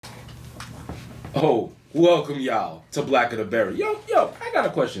Oh, welcome y'all to Black of the Berry. Yo, I got a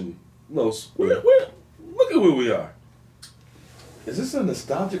question, Los. Look at where we are. Is this a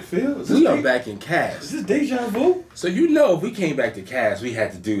nostalgic feel? We are back in Cass. Is this deja vu? So if we came back to Cass, we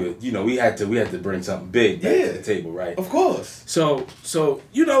had to do it. We had to bring something big back to the table, right? Of course. So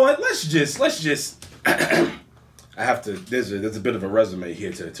you know what? Let's just. I have to. There's a bit of a resume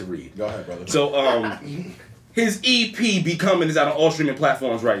here to read. Go ahead, brother. So his EP Becoming is out on all streaming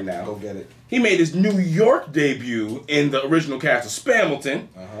platforms right now. Go get it. He made his New York debut in the original cast of Spamilton.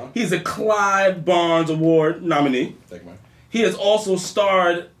 He's a Clive Barnes Award nominee. Thank you, man. He has also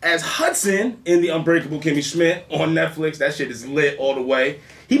starred as Hudson in the Unbreakable Kimmy Schmidt on Netflix. That shit is lit all the way.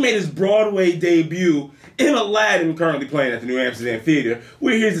 He made his Broadway debut in Aladdin, currently playing at the New Amsterdam Theater,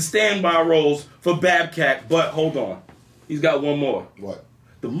 where he's the standby roles for Babcock. But hold on, he's got one more. What?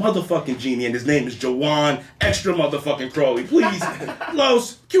 The motherfucking genie, and his name is Juwan extra motherfucking Crawley. Please,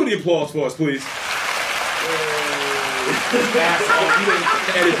 Los, cue the applause for us, please.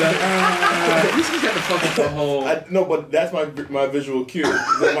 Edit that. You just got to fucking the whole. No, but that's my visual cue. So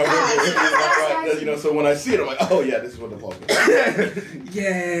when I see it, I'm like, oh yeah, this is what I'm talking about.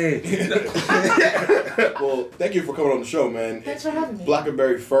 Yay! Well, thank you for coming on the show, man. Thanks for having me. Black and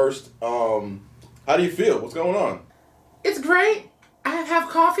Berry first. How do you feel? What's going on? It's great. I have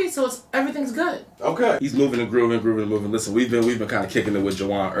coffee, so everything's good. Okay. He's moving and grooving. Listen, we've been kind of kicking it with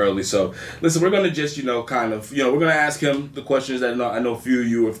Juwan early. So listen, we're gonna just we're gonna ask him the questions that I know a few of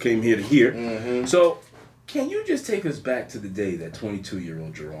you have came here to hear. Mm-hmm. So can you just take us back to the day that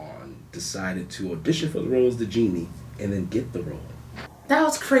 22-year-old Juwan decided to audition for the role as the genie and then get the role? That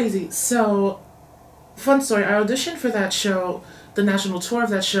was crazy. So, fun story. I auditioned for that show, the national tour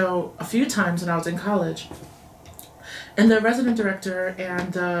of that show, a few times when I was in college. And the resident director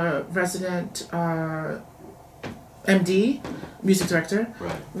and the resident MD, music director,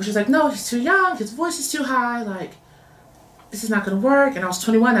 was just like, no, he's too young, his voice is too high, like, this is not going to work. And I was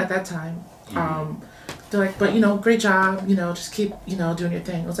 21 at that time. They're like, but, great job, just keep, doing your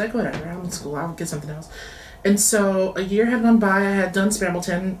thing. I was like, whatever, I'm in school, I'll get something else. And so a year had gone by, I had done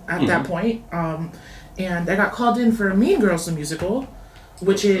Spamilton at that point, and I got called in for Mean Girls the Musical,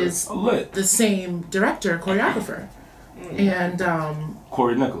 which is the same director, choreographer. And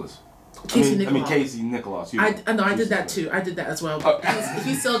Corey Nicholas. Casey Nicholas. Casey Nicholas. I did that too. I did that as well.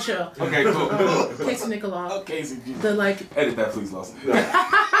 He's still chill. Okay, cool. Casey Nicholas. Oh, Casey. The edit that, please, Lawson.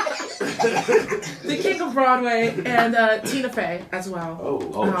 The King of Broadway and Tina Fey as well.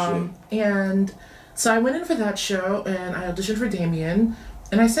 Shit. And so I went in for that show and I auditioned for Damien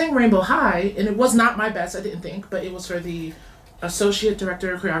and I sang Rainbow High, and it was not my best, I didn't think, but it was for the associate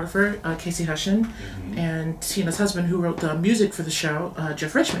director choreographer Casey Hushin and Tina's husband, who wrote the music for the show,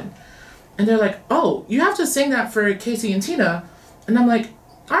 Jeff Richmond. And they're like, oh, you have to sing that for Casey and Tina. And I'm like,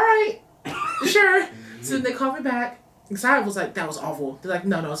 all right, sure. So then they called me back because I was like, that was awful. They're like,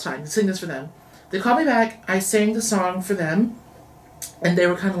 no, it's fine, sing this for them. They called me back, I sang the song for them, and they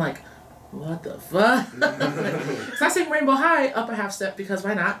were kind of like, what the fuck? So I sang Rainbow High up a half step because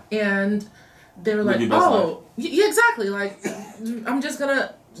why not? And they were like, oh, yeah, exactly. Like, I'm just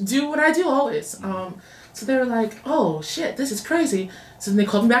gonna do what I do always. So they were like, oh shit, this is crazy. So then they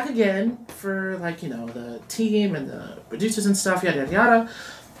called me back again for the team and the producers and stuff, yada yada yada.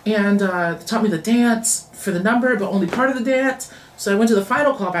 And they taught me the dance for the number, but only part of the dance. So I went to the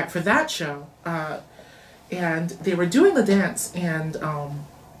final callback for that show, and they were doing the dance, and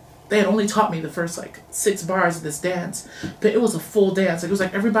they had only taught me the first 6 bars of this dance, but it was a full dance. It was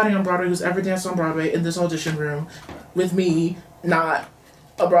like everybody on Broadway who's ever danced on Broadway in this audition room with me, not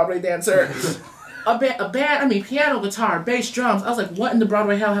a Broadway dancer. A band, piano, guitar, bass, drums. I was like, what in the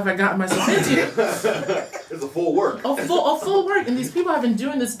Broadway hell have I gotten myself into? It's a full work. A full work. And these people have been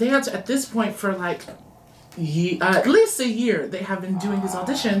doing this dance at this point for at least a year. They have been doing these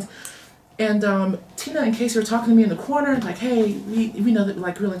auditions. And Tina and Casey were talking to me in the corner, like, hey, we know that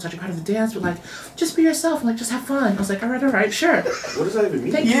really such a part of the dance, but just be yourself and just have fun. I was like, all right, sure. What does that even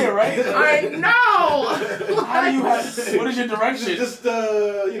mean? Thank you. Right? I know. How do you what is your direction? Just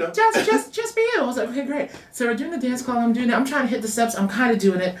Just be you. I was like, okay, great. So we're doing the dance call. I'm doing it. I'm trying to hit the steps. I'm kind of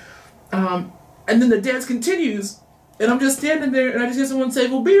doing it. And then the dance continues, and I'm just standing there, and I just hear someone say,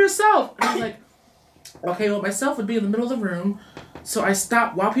 well, be yourself. And I was like, okay, well, myself would be in the middle of the room. So I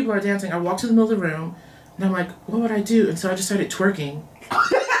stopped while people are dancing. I walked to the middle of the room, and I'm like, what would I do? And so I just started twerking.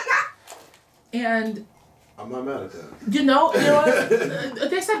 And I'm not mad at that. You know what?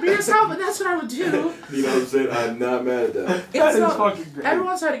 They said be yourself, and that's what I would do. You know what I'm saying? I'm not mad at that. That is fucking great.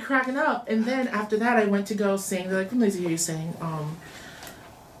 Everyone started cracking up, and then after that, I went to go sing. They're like, "Let me hear you sing.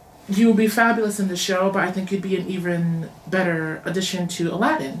 You would be fabulous in the show, but I think you'd be an even better addition to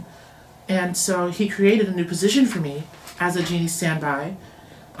Aladdin." And so he created a new position for me as a genie standby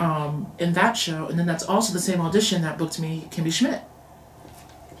in that show. And then that's also the same audition that booked me Kimmy Schmidt.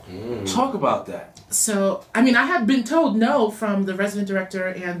 Talk about that. So, I mean, I had been told no from the resident director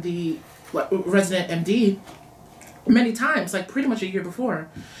and the resident MD many times, like pretty much a year before.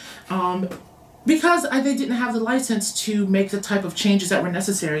 Because they didn't have the license to make the type of changes that were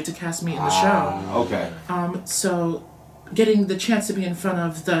necessary to cast me in the show. Okay. So getting the chance to be in front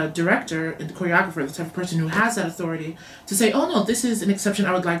of the director and the choreographer, the type of person who has that authority, to say, oh no, this is an exception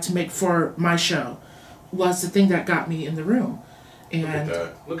I would like to make for my show, was the thing that got me in the room. And Look at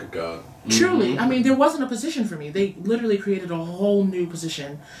that. Look at God. truly, I mean, there wasn't a position for me. They literally created a whole new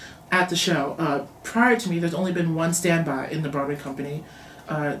position at the show. Prior to me, there's only been one standby in the Broadway company.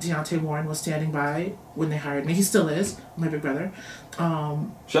 Deontay Warren was standing by when they hired me. He still is, my big brother.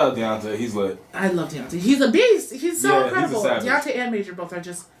 Shout out Deontay, he's lit. I love Deontay. He's a beast. He's so incredible. He's a savage. Deontay and Major both are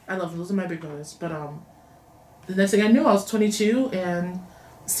just, I love them. Those are my big brothers. But the next thing I knew, I was 22 and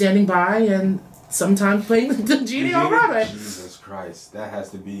standing by and sometimes playing the genie on Broadway. Jesus Christ, that has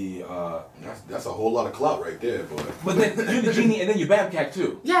to be. That's a whole lot of clout right there, boy. But then you're the genie and then you're Babcock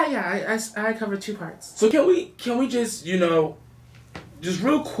too. Yeah. I covered 2 parts. So can we just just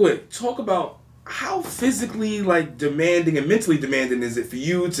real quick talk about how physically demanding and mentally demanding is it for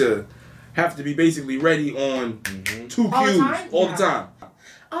you to have to be basically ready on 2 cues all the time?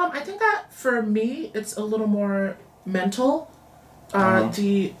 I think that for me it's a little more mental.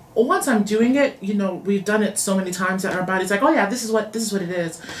 Once I'm doing it, we've done it so many times that our body's like, oh yeah, this is what it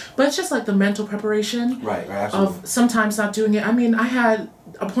is. But it's just like the mental preparation right, absolutely. Of sometimes not doing it. I mean, I had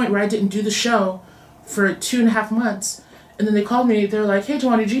a point where I didn't do the show for 2.5 months. And then they called me, they're like, hey,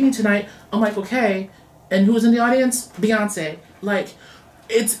 Juwan, you're genie tonight. I'm like, okay. And who was in the audience? Beyonce. Like,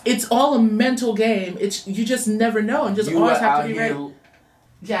 it's all a mental game. You just never know and just always have to be ready.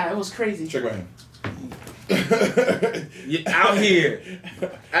 Yeah, it was crazy. Check my hand. You're out here.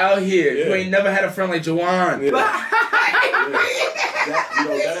 Yeah. You ain't never had a friend like Juwan. Yeah.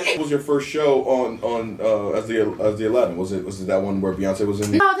 That was your first show on as the Aladdin. Was it that one where Beyonce was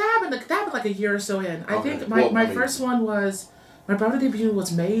in? No, that happened like a year or so in. I think my first one was, my Broadway debut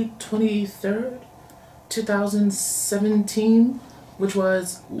was May 23rd, 2017, which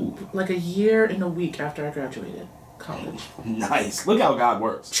was like a year and a week after I graduated college. Nice. Look how God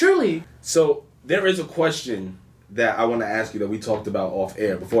works. Truly. So there is a question that I want to ask you that we talked about off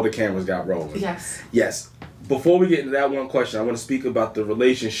air before the cameras got rolling. Yes. Before we get into that one question, I want to speak about the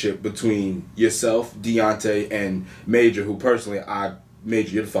relationship between yourself, Deontay, and Major, who personally,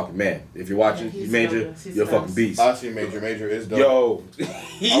 Major, you're the fucking man. If you're watching, Major, you're a fucking beast. I see Major. Major is dope. Yo,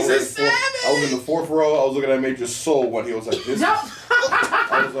 he's a savage. I was in the 4th row. I was looking at Major's soul when he was like this.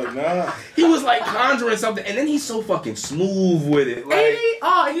 I was like, nah. He was like conjuring something, and then he's so fucking smooth with it. Like,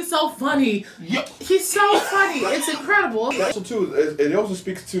 oh, he's so funny. He's so funny. It's incredible. Also, too, it also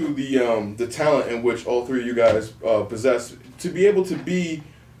speaks to the talent in which all 3 of you guys possess to be able to be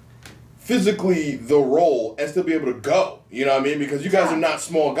physically the role and still be able to go. You know what I mean? Because you guys are not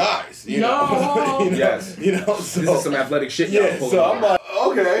small guys. You know? Yes. So, this is some athletic shit. Yeah. So I'm like,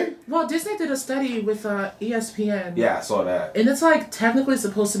 okay. Well, Disney did a study with ESPN. Yeah, I saw that. And it's like technically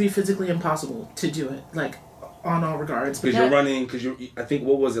supposed to be physically impossible to do it, like on all regards. Because you're running. I think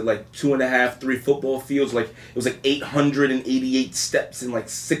what was it, like 2.5, 3 football fields? Like it was like 888 steps in like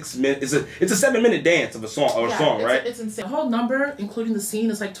 6 minutes. It's a 7-minute dance of a song right? It's insane. The whole number, including the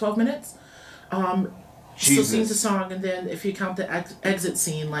scene, is like 12 minutes. So scene's a song, and then if you count the exit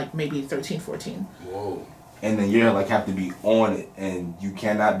scene, like maybe 13, 14. Whoa. And then you have to be on it, and you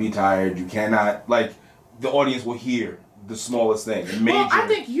cannot be tired. You cannot, the audience will hear the smallest thing. Well, I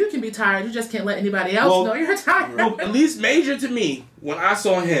think you can be tired. You just can't let anybody else know you're tired. Well, at least Major, to me, when I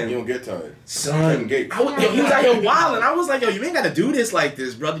saw him, you don't get tired. Son, he was out here wilding. I was like, yo, you ain't got to do this like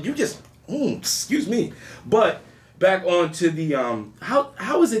this, brother. You just, excuse me. But back on to the,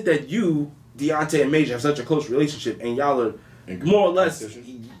 how is it that you, Deontay and Major, have such a close relationship, and y'all are more or less,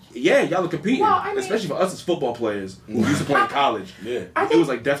 y'all are competing, especially for us as football players who used to play in college. Yeah, it was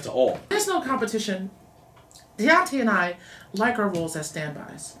like death to all. There's no competition. Deontay and I like our roles as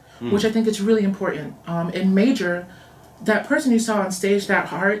standbys, which I think is really important. In Major, that person you saw on stage, that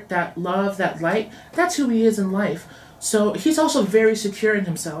heart, that love, that light, that's who he is in life. So he's also very secure in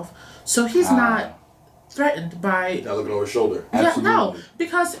himself. So he's not threatened by... Not looking over his shoulder. Yeah, no,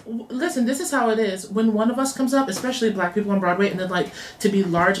 because, listen, this is how it is. When one of us comes up, especially black people on Broadway, and then to be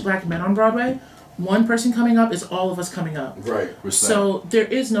large black men on Broadway, one person coming up is all of us coming up. Right. Respect. So there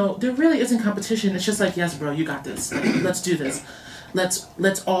really isn't competition. It's just like, yes, bro, you got this. Let's do this.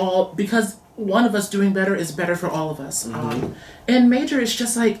 Let's all, because one of us doing better is better for all of us. And Major is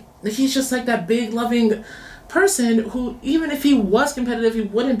just like, he's just like that big loving person who, even if he was competitive, he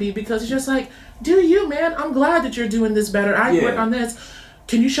wouldn't be, because he's just like, do you, man? I'm glad that you're doing this better. I work on this.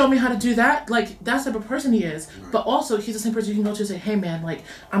 Can you show me how to do that? Like, that's the type of person he is. Right. But also, he's the same person you can go to and say, hey, man, like,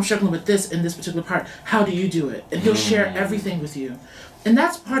 I'm struggling with this in this particular part. How do you do it? And he'll share everything with you. And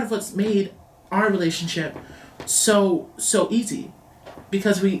that's part of what's made our relationship so easy.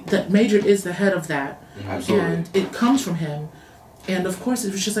 Because that Major is the head of that. Absolutely. And it comes from him. And, of course,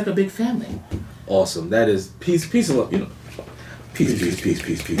 it was just like a big family. Awesome. That is peace and love. You know, peace.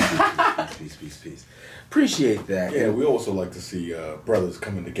 Appreciate that. Yeah, we also like to see brothers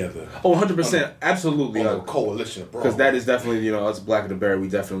coming together. Oh, 100%. Absolutely. On a coalition of brothers. Because that is definitely, you know, us Black and the Berry, we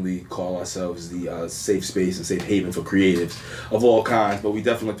definitely call ourselves the safe space and safe haven for creatives of all kinds. But we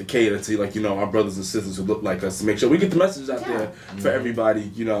definitely like to cater to, like, you know, our brothers and sisters who look like us to make sure we get the message out there for everybody,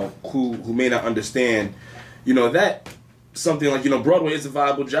 you know, who may not understand, you know, that something like, you know, Broadway is a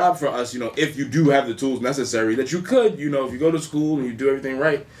viable job for us, you know, if you do have the tools necessary that you could, you know, if you go to school and you do everything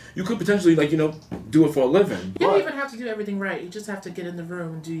right, you could potentially, like, you know, do it for a living. You don't even have to do everything right. You just have to get in the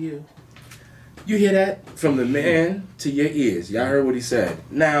room and do you. You hear that? From the man to your ears. Y'all heard what he said.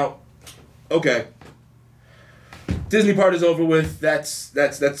 Now, okay. Disney part is over with. That's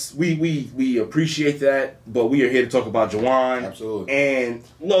we appreciate that, but we are here to talk about Juwan. Absolutely. And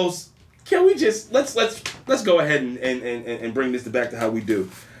Los, can we just let's go ahead and bring this back to how we do.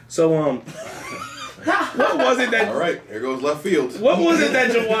 So what was it that? All right, here goes left field. What was it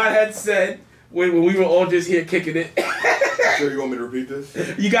that Juwan had said when we were all just here kicking it? Sure, you want me to repeat this?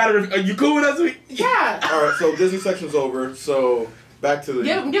 You gotta. Are you cool with us? Yeah. All right, so Disney section's over. So back to the.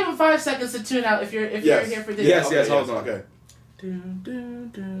 Give him 5 seconds to tune out if you're here for Disney. Yes, hold on. Okay.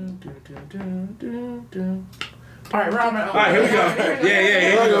 All right, we're on our own. All right, here we go.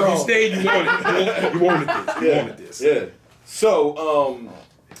 Yeah. You stayed. You wanted this. Yeah. So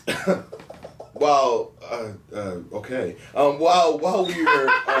while while we were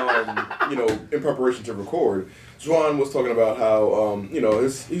you know, in preparation to record, Juwan was talking about how you know,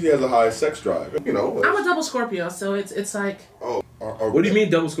 he has a high sex drive. You know, I'm a double Scorpio, so it's like. What do you mean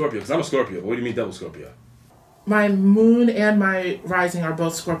double Scorpio? Because I'm a Scorpio. But what do you mean double Scorpio? My moon and my rising are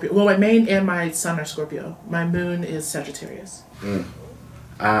both Scorpio. Well, my main and my sun are Scorpio. My moon is Sagittarius.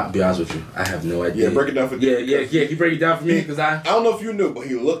 I'll be honest with you. I have no idea. Yeah, break it down for me. Yeah. Can you break it down for me? Because I don't know if you knew, but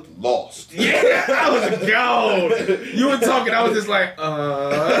he looked lost. Yeah, I was gone. You were talking. I was just like,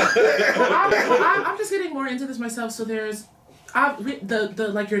 I'm just getting more into this myself. So there's,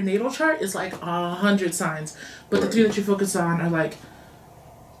 the like your natal chart is like 100 signs, but the three that you focus on are like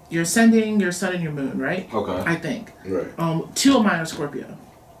your ascending, your sun, and your moon, right? Okay. I think. Right. 2 of mine are Scorpio.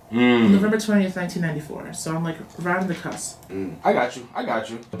 November 20th, 1994. So I'm like right on the cusp. I got you.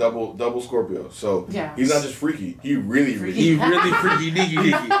 Double Scorpio. So yeah. He's not just freaky. He really freaky. He really freaky,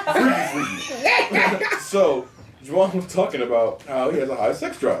 freaky. So Juwan was talking about how he has a high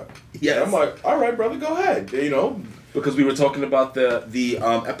sex drive. Yeah. I'm like, all right, brother, go ahead. You know, because we were talking about the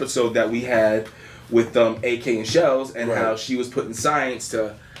episode that we had with AK and Shells and how she was putting science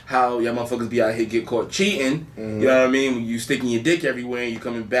to how y'all motherfuckers be out here get caught cheating. You know what I mean? When you sticking your dick everywhere and you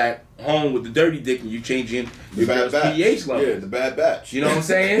coming back home with the dirty dick and you changing your girl's pH level. Yeah, the bad batch. You know what I'm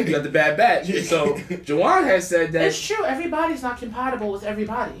saying? You got the bad batch. So Juwan has said that it's true. Everybody's not compatible with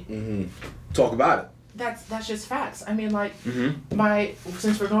everybody. Talk about it. That's just facts. I mean, like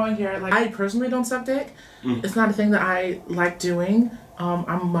since we're going here, like I personally don't suck dick. It's not a thing that I like doing.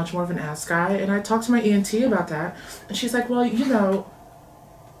 I'm much more of an ass guy, and I talked to my ENT about that, and she's like, well, you know,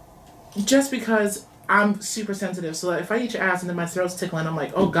 just because I'm super sensitive, so if I eat your ass and then my throat's tickling, I'm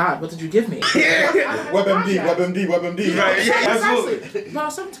like, oh God, what did you give me? WebMD. Right, yeah, absolutely. Well, I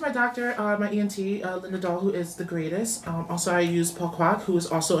was talking to my doctor, my ENT, Linda Dahl, who is the greatest. Also, I use Paul Kwok, who is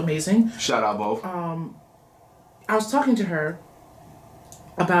also amazing. Shout out both. I was talking to her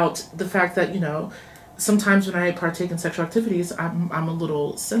about the fact that, you know, sometimes when I partake in sexual activities, I'm a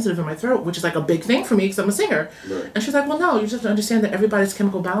little sensitive in my throat, which is like a big thing for me because I'm a singer. Right. And she's like, well, no, you just have to understand that everybody's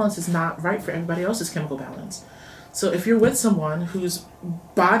chemical balance is not right for everybody else's chemical balance. So if you're with someone whose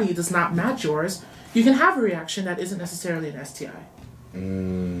body does not match yours, you can have a reaction that isn't necessarily an STI.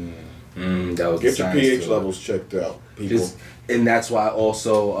 That was Get your pH levels checked out, people. And that's why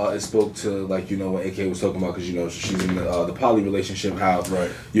also it spoke to, like, you know, what AK was talking about, because, you know, she's in the poly relationship, how,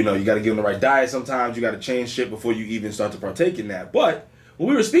 you know, you got to give them the right diet sometimes, you got to change shit before you even start to partake in that. But when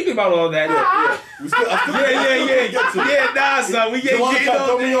we were speaking about all that, son, we ain't getting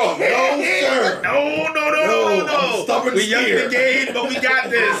on me off. No, sir. No. I'm stubborn we young the game, but we got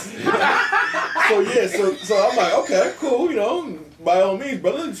this. So I'm like, okay, cool, you know, by all means,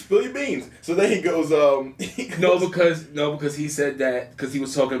 brother, spill your beans. So then he goes, No, because he said that because he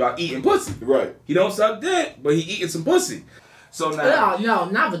was talking about eating pussy. Right. He don't suck dick, but he eating some pussy. So now, No,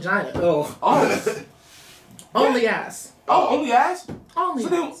 not vagina. oh, Only ass. oh, only ass. Only.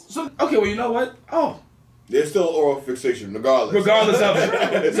 Okay, well, you know what? Oh, there's still oral fixation, regardless. Regardless of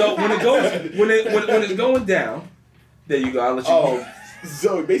it. So when it's going down, there you go. I'll let you. Oh,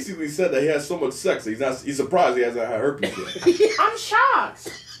 so he basically said that he has so much sex that he's surprised he hasn't had herpes yet. I'm shocked.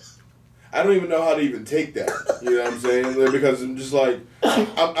 I don't even know how to even take that. You know what I'm saying? Because I'm just like,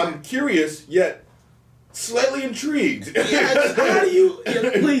 I'm curious yet slightly intrigued. How do you?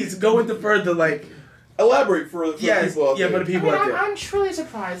 Please go into further like. Elaborate for the people out there. Yeah, for the people out there. I'm truly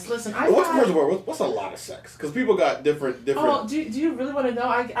surprised. Listen, First of all, what's a lot of sex? Because people got different. Oh, do you really want to know?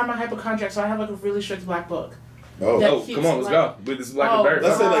 I'm a hypochondriac, so I have like a really strict black book. Oh, come on, let's go. With this black and berry.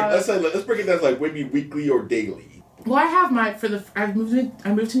 Let's break it down like maybe weekly or daily. Well, I have I moved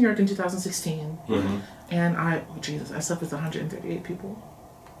to New York in 2016, and I slept with 138 people.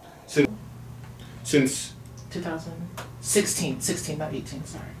 Since 2016, not 18.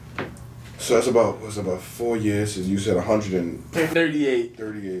 Sorry. So that's about 4 years since you said 138.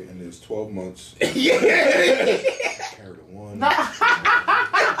 38, and there's 12 months. Yeah. Carried a one.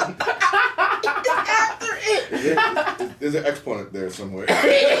 There's an exponent there somewhere.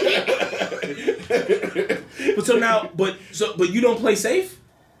 But you don't play safe?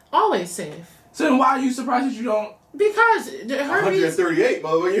 Always safe. So then why are you surprised that you don't? Because herpes. 138,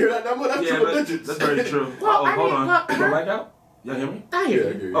 motherfucker. You hear that number? That's triple digits. That's very true. Well, hold on. You don't like out? Y'all hear me? I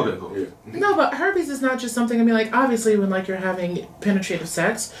hear you. Okay, cool. Yeah. No, but herpes is not just something. I mean, like obviously, when like you're having penetrative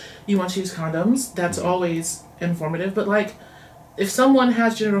sex, you want to use condoms. That's always informative. But like, if someone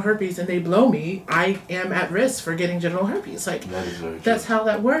has genital herpes and they blow me, I am at risk for getting genital herpes. Like, that's how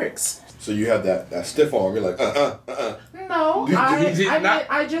that works. So you have that stiff arm. You're like, No,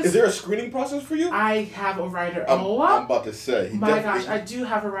 I just. Is there a screening process for you? I have a writer. I'm about to say. My gosh, I do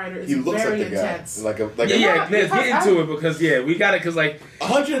have a writer. It's he looks very like the intense. guy. Let's get into it because we got it because like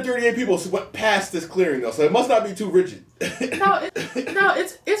 138 people went past this clearing though, so it must not be too rigid.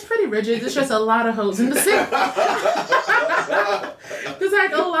 It's pretty rigid. There's just a lot of hoes in the city. There's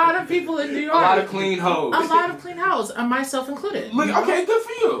like a lot of people in New York. A lot of clean hoes. A lot of clean hoes, myself included. Look, okay, good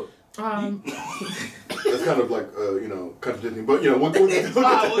for you. That's kind of like contradicting, but we'll get to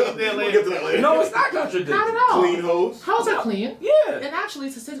that later. No, it's not contradicting. Not at all. Clean hoes. Hoes are clean. Yeah. And actually,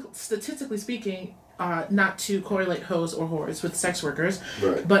 statistically speaking, not to correlate hoes or whores with sex workers,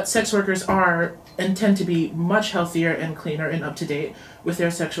 right. But sex workers are and tend to be much healthier and cleaner and up to date with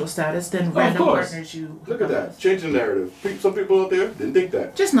their sexual status than random partners you look at that. Change the narrative. Some people out there didn't think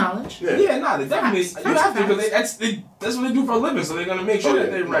that. Just knowledge. Yeah, they definitely. You have to because that's what they do for a living. So they're gonna make sure that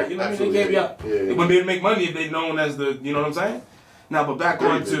they're right. You know what I mean? They can't be up. They wouldn't be able to make money if they're known as the. You know what I'm saying? Now, but back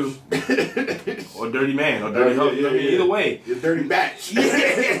on to or dirty man or dirty hoe. Either way, your dirty batch. You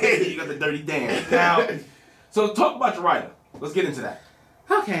got the dirty dance. Now, so talk about your writer. Let's get into that.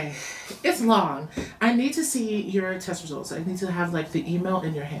 Okay, it's long. I need to see your test results. I need to have like the email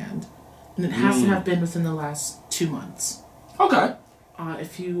in your hand, and it has to have been within the last 2 months. Okay.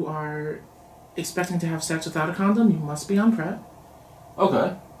 If you are expecting to have sex without a condom, you must be on PrEP.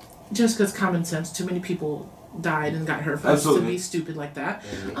 Okay. Just because common sense, too many people died and got hurt for us to be stupid like that.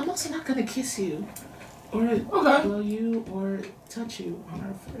 I'm also not gonna kiss you, or blow you, or touch you on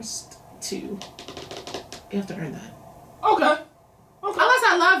our first two. You have to earn that. Okay. Unless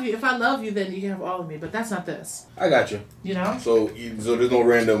I love you. If I love you, then you can have all of me. But that's not this. I got you. You know? So there's no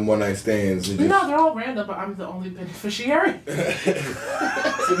random one night stands. No, they're all random, but I'm the only beneficiary.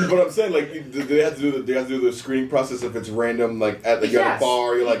 But I'm saying, like, do they have to do the screening process if it's random? Like at you're at a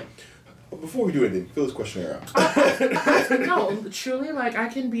bar, you're like, before we do anything, fill this questionnaire out. No, truly, like I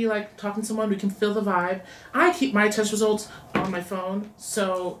can be like talking to someone. We can feel the vibe. I keep my test results on my phone,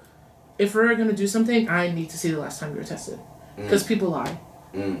 so if we're gonna do something, I need to see the last time you were tested. Because people lie.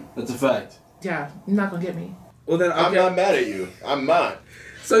 That's a fact. Yeah, you're not gonna get me. Well then, I'm not mad at you. I'm not.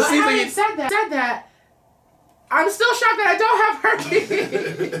 So but having said that, I'm still shocked that I don't have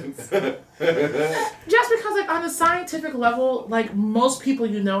herpes. Just because, like, on a scientific level, like most people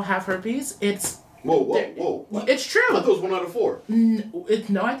have herpes. It's whoa! What? It's true. I thought it was 1 out of 4.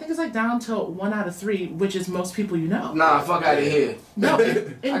 No, I think it's like down to 1 out of 3, which is most people Nah, fuck out of here. No,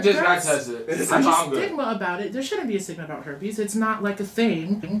 I just got tested. There's a stigma about it. There shouldn't be a stigma about herpes. It's not like a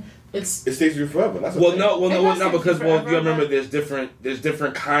thing. It stays with you forever. That's no, because you remember there's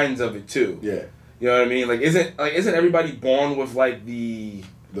different kinds of it too. Yeah. You know what I mean? Isn't everybody born with like the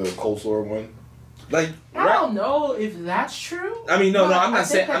cold sore one? Like, I don't know if that's true. I mean, no, I'm not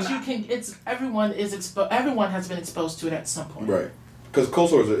saying that you can. It's everyone has been exposed to it at some point. Right. Because cold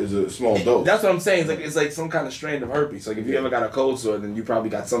sore is a small dose. That's what I'm saying. It's like some kind of strand of herpes. Like if you ever got a cold sore, then you probably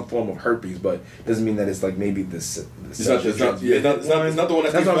got some form of herpes, but it doesn't mean that it's like maybe this. It's not the one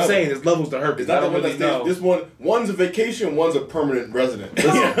that's what I'm saying. There's levels to herpes. It's not the one that stays. This one's a vacation, one's a permanent resident.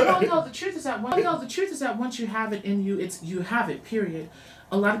 No, the truth is that once you have it in you, you have it. Period.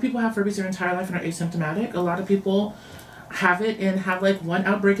 A lot of people have herpes their entire life and are asymptomatic. A lot of people have it and have like one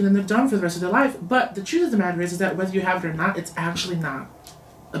outbreak and then they're done for the rest of their life. But the truth of the matter is that whether you have it or not, it's actually not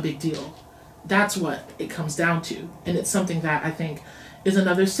a big deal. That's what it comes down to. And it's something that I think is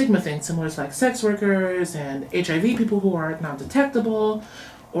another stigma thing, similar to like sex workers and HIV people who are non-detectable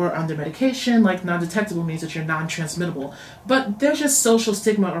or under medication. Like non-detectable means that you're non-transmittable. But there's just social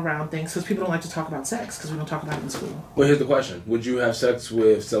stigma around things because people don't like to talk about sex because we don't talk about it in school. Well, here's the question. Would you have sex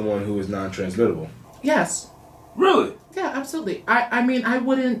with someone who is non-transmittable? Yes. Really? Yeah, absolutely. I mean, I don't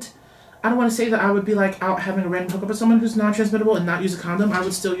want to say that I would be like out having a random hookup with someone who's non-transmittable and not use a condom. I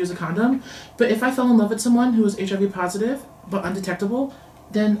would still use a condom. But if I fell in love with someone who was HIV positive but undetectable,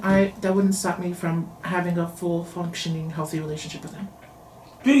 then that wouldn't stop me from having a full functioning healthy relationship with them.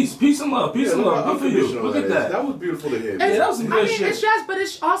 Peace and love. Peace and love. Good for you. Look at that. That was beautiful to hear. Yeah, that was some good shit.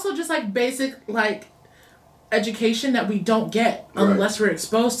 It's also just like basic like education that we don't get unless we're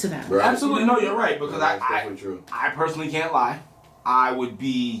exposed to that. Right. Absolutely, no, you're right because true. I personally can't lie. I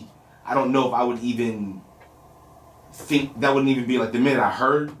don't know if I would even think that wouldn't even be like the minute I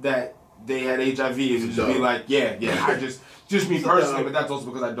heard that they had HIV, it would just be like, yeah, I just me personally, but that's also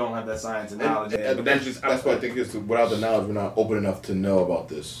because I don't have that science and knowledge. But that's what I think is without the knowledge, we're not open enough to know about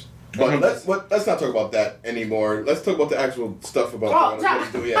this. But let's not talk about that anymore. Let's talk about the actual stuff about what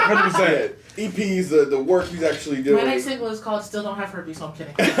he's doing. Yeah, 100%. EPs, the work he's actually doing. My next single is called "Still Don't Have Herpes," so I'm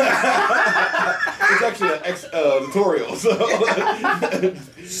kidding. It's actually an tutorial.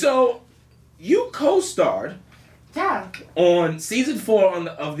 So, you co-starred. Yeah. On season 4 on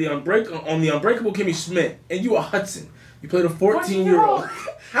the Unbreakable Kimmy Schmidt, and you were Hudson. You played a 14-year-old.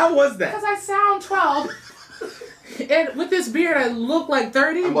 How was that? Because I sound 12. And with this beard, I look like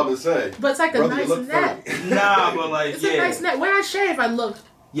 30. I'm about to say. But it's like a nice net. Nah, but like, it's a nice net. When I shave, I look.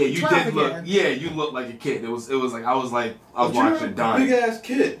 Yeah, you did look. Again. Yeah, you look like a kid. It was like I was watching Don. Big ass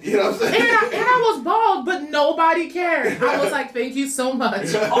kid. You know what I'm saying? And I was bald, but nobody cared. I was like, thank you so much.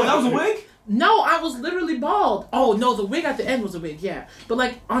 Oh, that was a wig? No, I was literally bald. Oh no, the wig at the end was a wig, yeah. But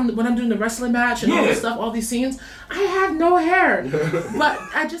like when I'm doing the wrestling match and all this stuff, all these scenes, I have no hair. But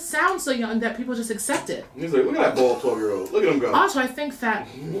I just sound so young that people just accept it. He's like, look at that bald 12-year-old. Look at him go. Also, I think that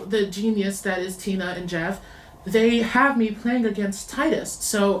the genius that is Tina and Jeff, they have me playing against Titus.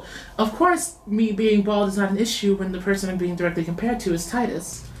 So of course, me being bald is not an issue when the person I'm being directly compared to is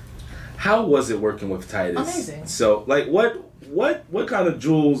Titus. How was it working with Titus? Amazing. So like what kind of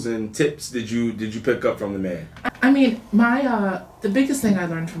jewels and tips did you pick up from the man? I mean, the biggest thing I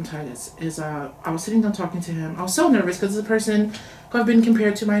learned from Titus is I was sitting down talking to him. I was so nervous because it's a person who I've been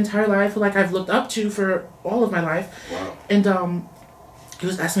compared to my entire life, who like I've looked up to for all of my life. Wow. And he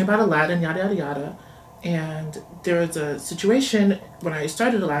was asking me about Aladdin, yada yada yada. And there was a situation when I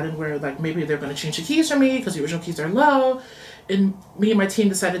started Aladdin where like maybe they're going to change the keys for me because the original keys are low. And me and my team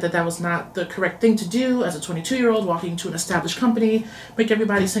decided that was not the correct thing to do as a 22-year-old walking into an established company, make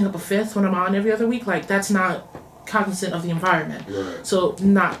everybody sing up a fifth when I'm on every other week. Like, that's not cognizant of the environment. Right. So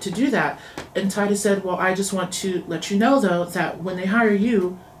not to do that. And Titus said, well, I just want to let you know, though, that when they hire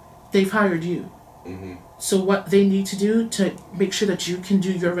you, they've hired you. Mm-hmm. So what they need to do to make sure that you can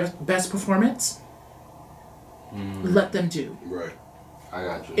do your best performance, let them do. Right. I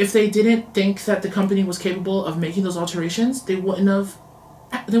got you. If they didn't think that the company was capable of making those alterations, they wouldn't have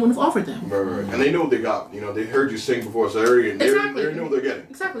offered them. Right. And they knew what they got. You know, they heard you sing before, so they already knew what they're getting.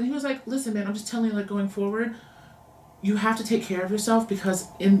 Exactly. He was like, listen, man, I'm just telling you, like, going forward, you have to take care of yourself because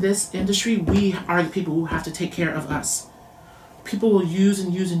in this industry, we are the people who have to take care of us. People will use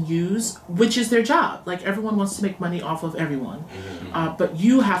and use and use, which is their job. Like, everyone wants to make money off of everyone. Mm-hmm. But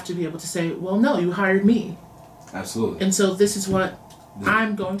you have to be able to say, well, no, you hired me. Absolutely. And so this is what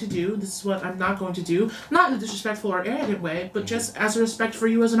I'm going to do. This is what I'm not going to do. Not in a disrespectful or arrogant way, but just as a respect for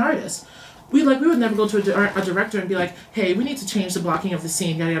you as an artist. We would never go to a director and be like, hey, we need to change the blocking of the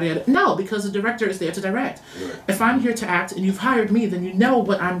scene, yada, yada, yada. No, because the director is there to direct. Right. If I'm here to act and you've hired me, then you know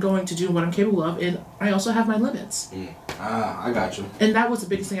what I'm going to do and what I'm capable of, and I also have my limits. I got you. And that was the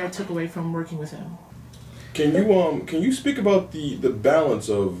biggest thing I took away from working with him. Can you speak about the balance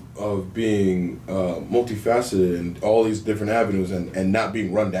of being multifaceted and all these different avenues and not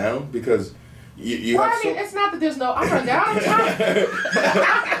being run down? Because You Well, have I mean, it's not that there's no up and down.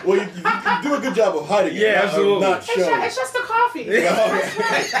 well, you do a good job of hiding it. Yeah, absolutely. Not showing. It's just the coffee. Okay.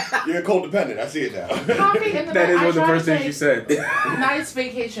 That's right. You're codependent. I see it now. Coffee and That is I one of the try first to things you said. Nice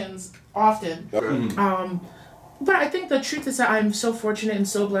vacations often. Okay. But I think the truth is that I'm so fortunate and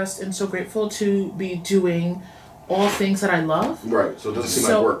so blessed and so grateful to be doing all things that I love. Right. So it doesn't seem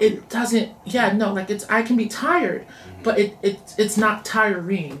So like work to you. it doesn't. Yeah, no. Like I can be tired, but it's not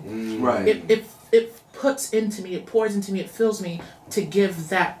tiring. Right. It puts into me. It pours into me. It fills me to give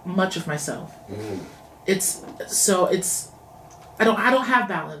that much of myself. It's. I don't have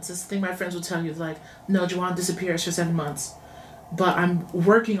balance. It's the thing my friends will tell you. Like, no, Juwan disappears for 7 months. But I'm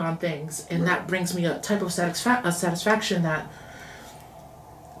working on things, and that brings me a type of satisfaction that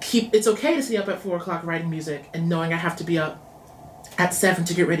it's okay to stay up at 4 o'clock writing music and knowing I have to be up at 7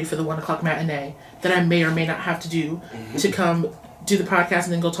 to get ready for the 1 o'clock matinee that I may or may not have to do to come do the podcast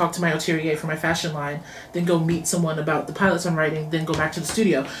and then go talk to my Otirier for my fashion line, then go meet someone about the pilots I'm writing, then go back to the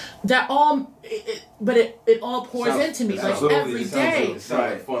studio. That all, it all pours into me like every day. It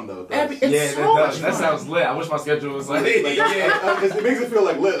sounds like fun though. It's so much fun. That sounds lit. I wish my schedule was like It makes it feel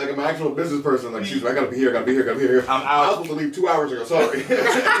like lit, like I'm an actual business person. Like, excuse me, I gotta be here, gotta be here, gotta be here. I'm out. I was supposed to leave 2 hours ago. Sorry.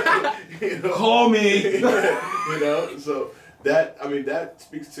 You know? Call me. You know, so that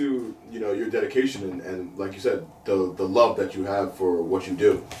speaks to your dedication and like you said, the love that you have for what you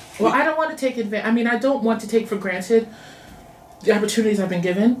do. Well, I don't want to take advantage. I mean, I don't want to take for granted the opportunities I've been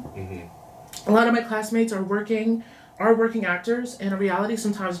given. A lot of my classmates are working actors, and a reality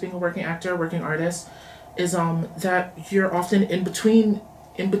sometimes being a working actor, working artist, is that you're often in between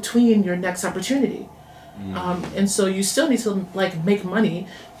your next opportunity. And so you still need to like make money,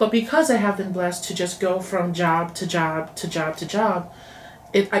 but because I have been blessed to just go from job to job to job to job,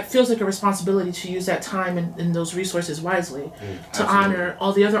 it feels like a responsibility to use that time and those resources wisely to honor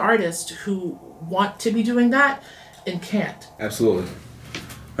all the other artists who want to be doing that and can't. Absolutely.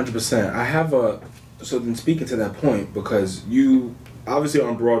 100%. I have so then speaking to that point, because you obviously are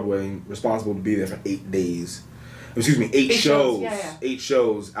on Broadway, responsible to be there for 8 days. Excuse me, 8 shows. Yeah. 8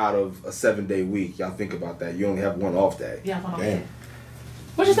 shows out of a 7-day week. Y'all think about that. You only have one off day. Yeah, one off day.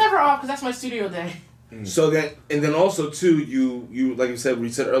 Which is never off because that's my studio day. So then also too, you like you said, we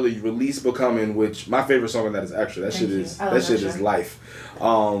said earlier, you released Becoming, which my favorite song on that is Extra. That shit is life.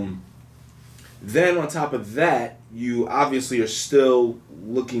 Then on top of that, you obviously are still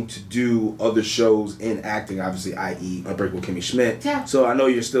looking to do other shows in acting, obviously, i.e. Unbreakable Kimmy Schmidt. Yeah. So I know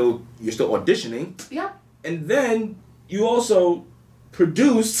you're still auditioning. Yeah. And then you also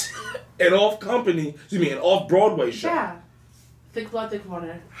produced an off-Broadway show. Yeah. Thick Blood, Thick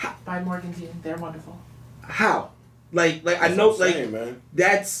Water by Morgan Dean. They're wonderful. How? Like That's I know, what I'm like saying, man.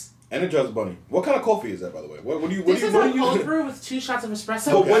 that's. Energized Bunny. What kind of coffee is that, by the way? This is a cold brew with 2 shots of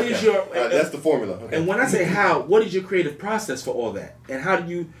espresso. But what is your? that's the formula. Okay. And when I say how, what is your creative process for all that? And how do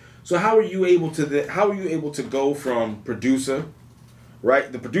you? So how are you able to go from producer,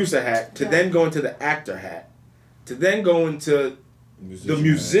 right, the producer hat, to then go into the actor hat, to then go into the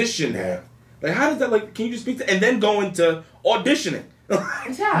musician hat? Like, how does that, like, can you just speak to, and then go into auditioning?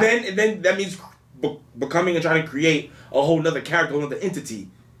 Yeah. Then that means becoming and trying to create a whole nother character, a whole nother entity.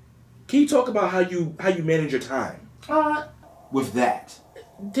 Can you talk about how you manage your time? With that.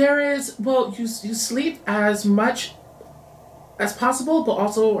 There is, well, you sleep as much as possible, but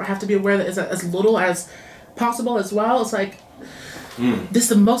also have to be aware that it's as little as possible as well. It's like, this is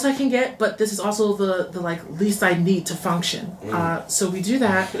the most I can get, but this is also the like least I need to function. So we do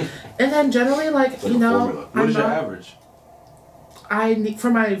that, and then generally like What is your average? I need, for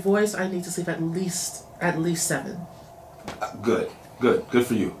my voice, I need to sleep at least 7. Good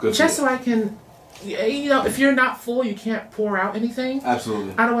for you. Just so I can, if you're not full, you can't pour out anything.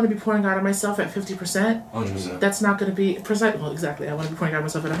 Absolutely. I don't want to be pouring out of myself at 50%. 100%. That's not going to be precise. Well, exactly. I want to be pouring out of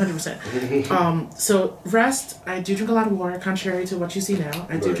myself at 100%. So rest. I do drink a lot of water, contrary to what you see now.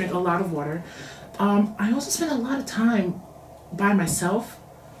 I do drink a lot of water. I also spend a lot of time by myself,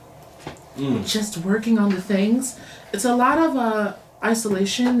 just working on the things. It's a lot of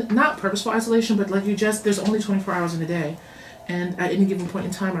isolation, not purposeful isolation, but like there's only 24 hours in a day. And at any given point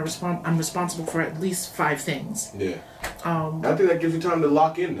in time, I'm responsible for at least 5 things. Yeah. I think that gives you time to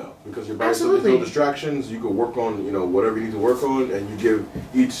lock in, though, because you're by yourself. There's no distractions. You can work on, whatever you need to work on, and you give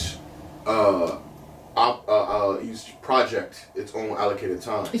each project its own allocated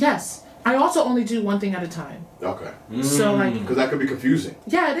time. Yes. I also only do one thing at a time. Okay. So like, because that could be confusing.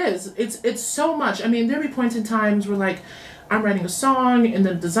 Yeah, it is. It's so much. I mean, there'll be points in times where like, I'm writing a song, and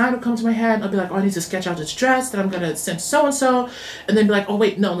the design will come to my head, and I'll be like, oh, I need to sketch out this dress that I'm going to send so-and-so, and then be like, oh,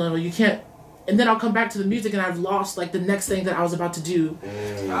 wait, no, you can't and then I'll come back to the music and I've lost like the next thing that I was about to do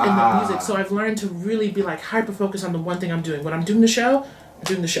in the music. So I've learned to really be like hyper focused on the one thing I'm doing. When I'm doing the show, I'm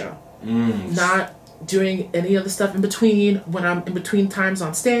doing the show. Not doing any other stuff in between. When I'm in between times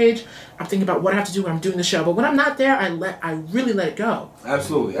on stage, I'm thinking about what I have to do when I'm doing the show. But when I'm not there, I really let it go.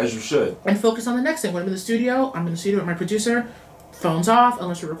 Absolutely, as you should. And focus on the next thing. When I'm in the studio with my producer, phone's off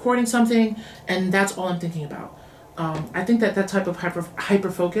unless we're recording something, and that's all I'm thinking about. I think that type of hyper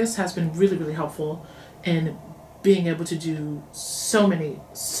focus has been really, really helpful in being able to do so many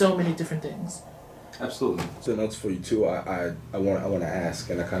different things. Absolutely. So notes for you too. I want to ask,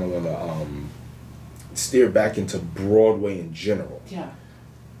 and I kind of want to steer back into Broadway in general. Yeah.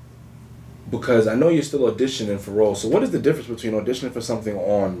 Because I know you're still auditioning for roles. So what is the difference between auditioning for something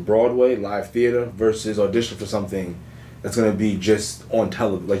on Broadway, live theater, versus auditioning for something that's going to be just on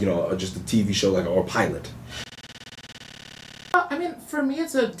television, like, you know, just a TV show, like, or a pilot? I mean, for me,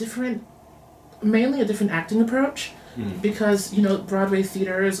 it's mainly a different acting approach. Because, you know, Broadway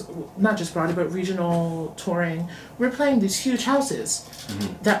theaters, not just Broadway, but regional touring, we're playing these huge houses.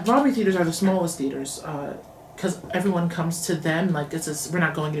 That Broadway theaters are the smallest theaters, because everyone comes to them, like, we're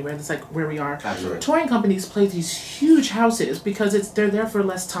not going anywhere, it's like where we are. Absolutely. Touring companies play these huge houses because they're there for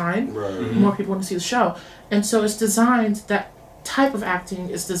less time, more people want to see the show. And so it's designed, that type of acting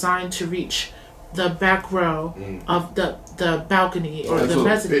is designed to reach the back row of the balcony or the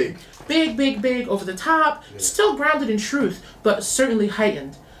mezzanine. Big, over the top, still grounded in truth, but certainly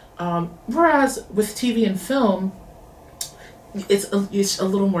heightened. Whereas with TV and film, it's a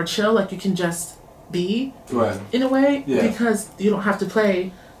little more chill, like you can just be, in a way, because you don't have to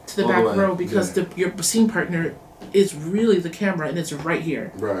play to the back row because your scene partner is really the camera and it's right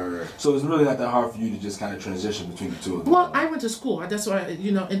here. Right. So it's really not that hard for you to just kind of transition between the two of them. Well, I went to school. That's why,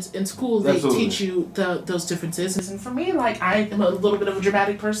 you know, in school they teach you those differences. And for me, like, I am a little bit of a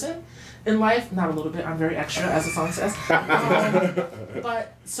dramatic person in life. Not a little bit, I'm very extra, as the song says.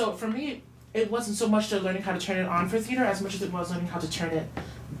 But so for me, it wasn't so much to learning how to turn it on for theater as much as it was learning how to turn it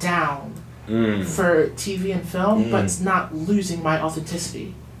down for TV and film, but not losing my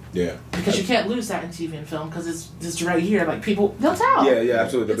authenticity. Yeah. Because you can't lose that in TV and film because it's right here. Like, people, they'll tell. Yeah,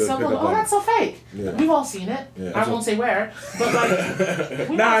 absolutely. It's that's so fake. Yeah. We've all seen it. Yeah, I won't say where, but like.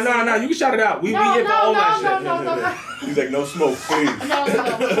 Nah. You can shout it out. We get for all that shit. No. He's like, no smoke, please. No.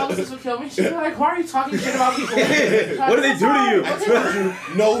 My publicist would kill me. She'd be like, why are you talking shit about people? What did they do to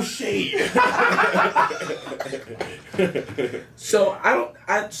you? No shade. So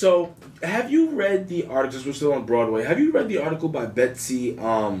have you read the article? We're still on Broadway. Have you read the article by Betsy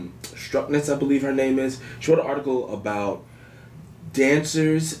Strucknitz, I believe her name is? She wrote an article about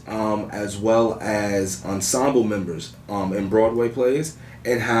dancers as well as ensemble members in Broadway plays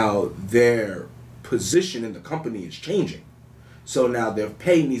and how their position in the company is changing. So now their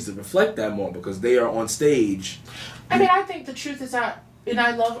pay needs to reflect that more because they are on stage. I mean, I think the truth is that, and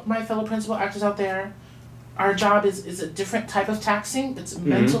I love my fellow principal actors out there, our job is a different type of taxing. It's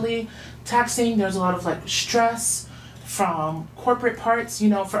mentally taxing. There's a lot of like stress from corporate parts, you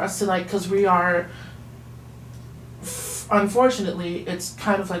know, for us to like, because we are, unfortunately, it's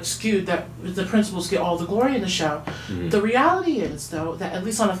kind of like skewed that the principals get all the glory in the show. The reality is, though, that at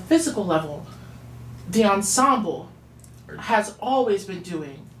least on a physical level, the ensemble has always been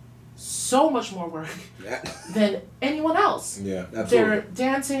doing so much more work than anyone else. Yeah, absolutely. They're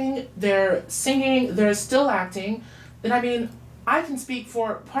dancing, they're singing, they're still acting. And I mean, I can speak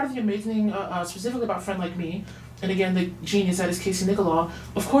for part of the amazing, specifically about Friend Like Me, and again, the genius that is Casey Nicholaw.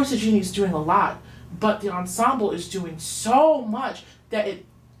 Of course, the genie is doing a lot, but the ensemble is doing so much that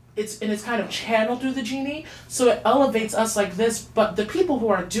it's kind of channeled through the genie, so it elevates us like this. But the people who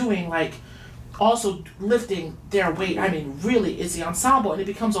are doing like also lifting their weight, I mean, really, it's the ensemble, and it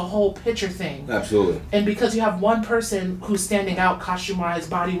becomes a whole picture thing. Absolutely. And because you have one person who's standing out costume-wise,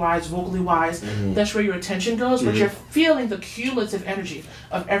 body-wise, vocally-wise, that's where your attention goes, but you're feeling the cumulative energy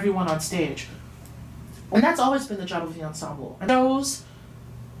of everyone on stage. And that's always been the job of the ensemble. And those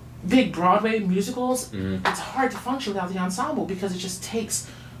big Broadway musicals, it's hard to function without the ensemble because it just takes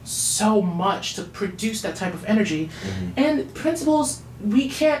so much to produce that type of energy. And principals, we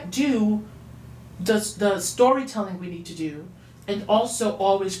can't do the storytelling we need to do and also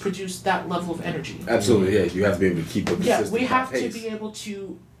always produce that level of energy. Absolutely, yeah. You have to be able to keep up the system. We have to be able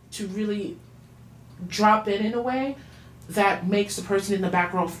to really drop in a way that makes the person in the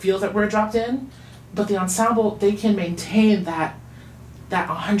back row feel that we're dropped in. But the ensemble, they can maintain that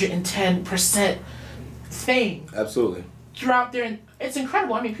 110% thing. Absolutely. Throughout their, it's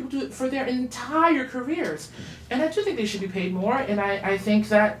incredible. I mean, people do it for their entire careers. And I do think they should be paid more. And I think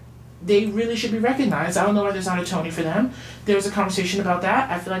that they really should be recognized. I don't know why there's not a Tony for them. There's a conversation about that.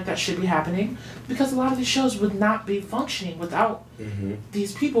 I feel like that should be happening because a lot of these shows would not be functioning without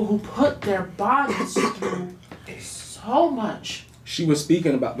these people who put their bodies through so much. She was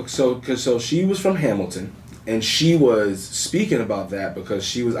speaking about so she was from Hamilton, and she was speaking about that because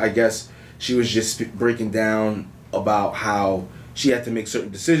she was, I guess, she was just breaking down about how she had to make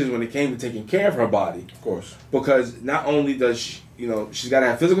certain decisions when it came to taking care of her body. Of course. Because not only does she, she's got to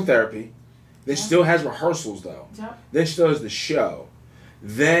have physical therapy, then she still has rehearsals though. Yep. Then she still has the show.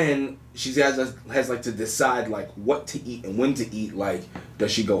 Then she has like to decide like what to eat and when to eat. Like,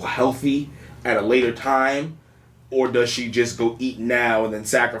 does she go healthy at a later time, or does she just go eat now and then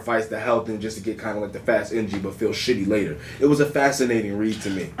sacrifice the health and just to get kind of like the fast energy but feel shitty later? It was a fascinating read to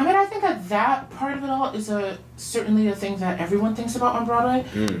me. I mean, I think that part of it all is certainly a thing that everyone thinks about on Broadway.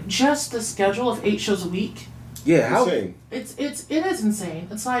 Just the schedule of 8 shows a week. Yeah, how insane. It is insane.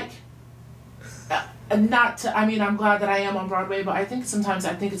 It's like not to. I mean, I'm glad that I am on Broadway, but I think sometimes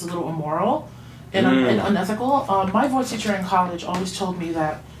it's a little immoral and unethical. My voice teacher in college always told me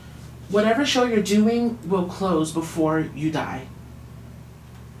that whatever show you're doing will close before you die.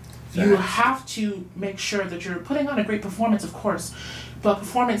 You have to make sure that you're putting on a great performance, of course, but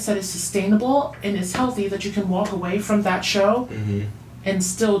performance that is sustainable and is healthy, that you can walk away from that show and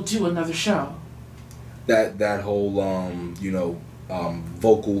still do another show. That whole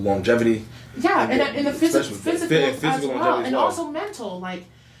vocal longevity. Yeah, and the physical as well, longevity and also mental. Like,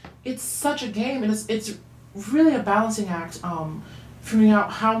 it's such a game, and it's really a balancing act. Figuring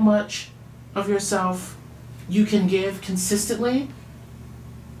out how much of yourself you can give consistently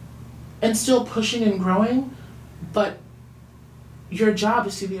and still pushing and growing, but your job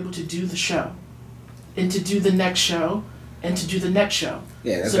is to be able to do the show and to do the next show and to do the next show.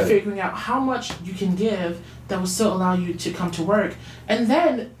 Yeah, so figuring out how much you can give that will still allow you to come to work. And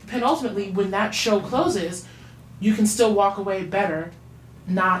then penultimately, when that show closes, you can still walk away better,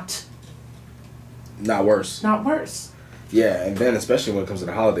 not worse. Not worse. Yeah, and then especially when it comes to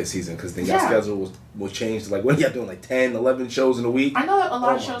the holiday season, because then your schedule was changed to like, what are y'all doing, like 10, 11 shows in a week? I know that a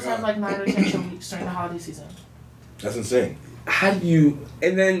lot of shows have like 9 or 10 show weeks during the holiday season. That's insane. How do you,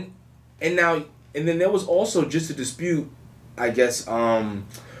 and then there was also just a dispute, I guess,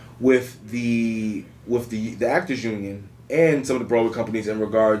 with the Actors Union and some of the Broadway companies in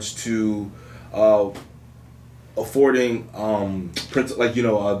regards to affording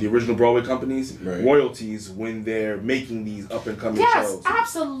the original Broadway companies royalties when they're making these up and coming shows. Yes,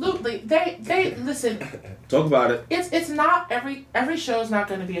 absolutely. They listen. Talk about it. It's not every show is not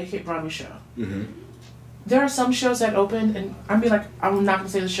going to be a hit Broadway show. Mm-hmm. There are some shows that open, and I'm not going to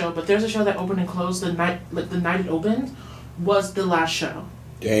say the show, but there's a show that opened and closed the night it opened was the last show.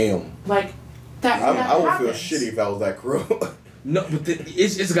 Damn. Like that. I would feel happens. shitty if I was that crew. No, but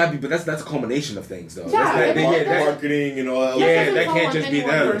it's got to be. But that's a culmination of things, though. Yeah, that's marketing and all that. Yeah, that can't just be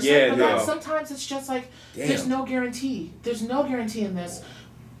them. But sometimes it's just like there's no guarantee. There's no guarantee in this.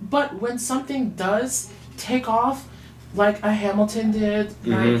 But when something does take off, like a Hamilton did,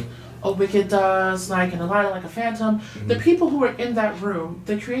 like a Wicked does, like an Aladdin, like a Phantom, the people who are in that room,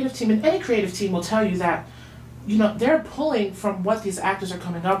 the creative team, and any creative team will tell you that, they're pulling from what these actors are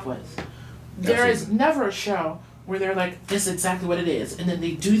coming up with. There is never a show where they're like, this is exactly what it is, and then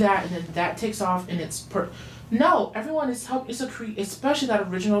they do that, and then that takes off, and it's No, everyone is especially that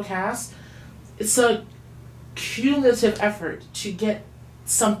original cast. It's a cumulative effort to get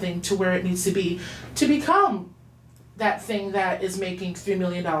something to where it needs to be to become that thing that is making $3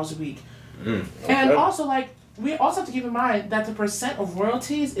 million a week. Okay. And also, we also have to keep in mind that the percent of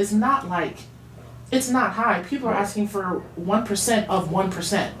royalties is not it's not high. People are asking for 1% of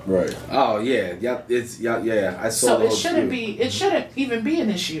 1%. Right. Oh yeah, yeah. I saw. So it shouldn't even be an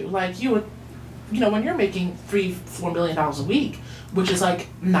issue. Like you would, when you're making $3-4 million a week, which is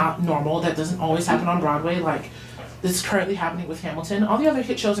not normal. That doesn't always happen on Broadway. This is currently happening with Hamilton. All the other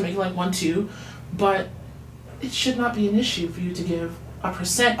hit shows are making 1-2, but it should not be an issue for you to give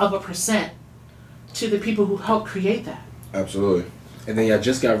 1% to the people who helped create that. Absolutely. And then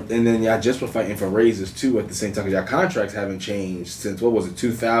y'all just were fighting for raises too at the same time, because y'all contracts haven't changed since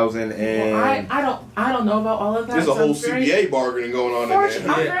 2000 and. Well, I don't know about all of that. There's a whole CBA bargaining going on in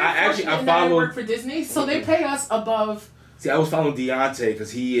there. I work for Disney, so they pay us above. See, I was following Deontay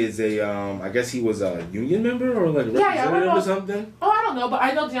because he is I guess he was a union member or a representative or something. Oh, I don't know, but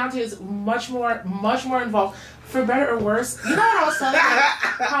I know Deontay is much more involved, for better or worse. You know what I was telling you?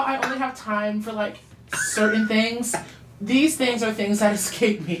 How I only have time for certain things. These things are things that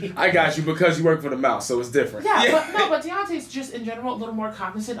escape me. I got you, because you work for the mouse, so it's different. Yeah. But Deontay's just in general a little more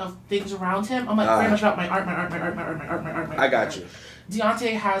cognizant of things around him. I'm very much about my art. I got you.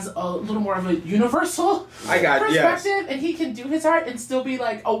 Deontay has a little more of a universal perspective, and he can do his art and still be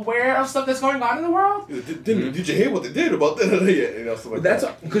like aware of stuff that's going on in the world. Did you hear what they did about that? You know, stuff like That's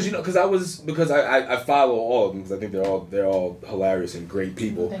that. because I follow all of them because I think they're all hilarious and great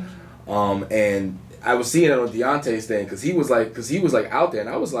people. Thank you. And I was seeing it on Deontay's thing because he was like out there, and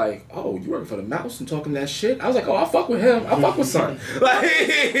I was like, oh, you working for the mouse and talking that shit? I was like, oh, I fuck with him. I fuck with son. What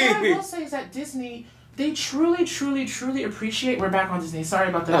I will say is that Disney, they truly, truly, truly appreciate. We're back on Disney. Sorry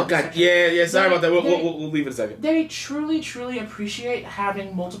about that. Oh God, yeah. Sorry about that. We'll leave it a second. They truly, truly appreciate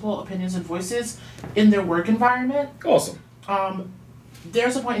having multiple opinions and voices in their work environment. Awesome.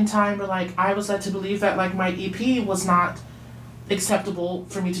 There's a point in time where like I was led to believe that like my EP was not acceptable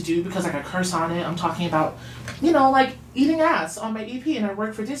for me to do because like I curse on it. I'm talking about, you know, like eating ass on my EP, and I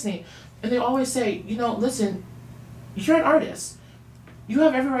work for Disney, and they always say, you know, listen, you're an artist. You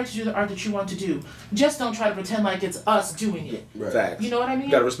have every right to do the art that you want to do. Just don't try to pretend like it's us doing it. Right. Facts. You know what I mean?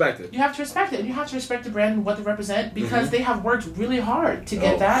 You gotta respect it. You have to respect it, and you have to respect the brand and what they represent because they have worked really hard to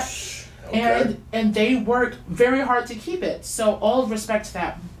get that, and they work very hard to keep it. So all respect to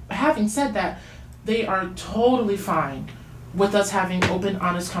that. Having said that, they are totally fine with us having open,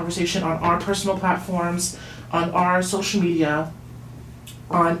 honest conversation on our personal platforms, on our social media,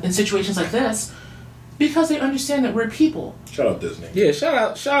 in situations like this. Because they understand that we're people. Shout out Disney. Yeah,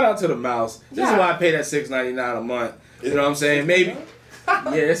 shout out to the mouse. This is why I pay that $6.99 a month. You know what I'm saying? Maybe.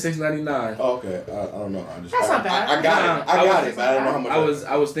 Yeah, it's $6.99. Oh, okay. I don't know. That's not bad. I got it. But I don't know how much.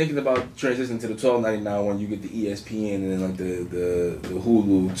 I was thinking about transitioning to the $12.99 when you get the ESPN and then like the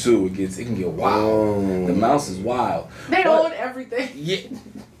Hulu too. It can get wild. The mouse is wild. They own everything. Yeah.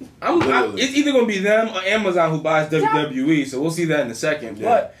 It's either gonna be them or Amazon who buys WWE. So we'll see that in a second. Yeah.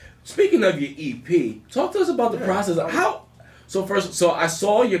 But speaking of your EP, talk to us about the process of how. So I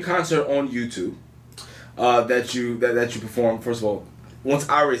saw your concert on YouTube. That you performed. First of all, once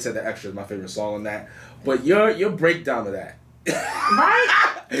I already said the Extra is my favorite song on that, but your breakdown of that.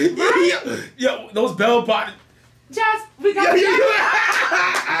 Right. Yo, those bell bottoms. Jazz, we got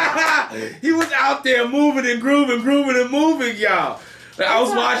He was out there moving and moving, y'all. I was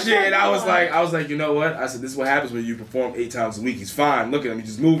watching it and I was like, you know what? I said, this is what happens when you perform 8 times a week. He's fine. Look at him. He's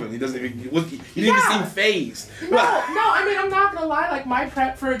just moving. He doesn't even. He didn't even seem phased. No. I mean, I'm not gonna lie. Like my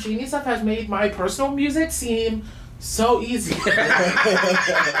prep for Genie stuff has made my personal music seem so easy.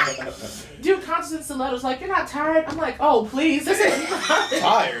 Dude, constant stilettos. Like, you're not tired? I'm like, oh please, this is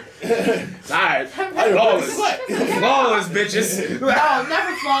tired. Flawless, bitches. No,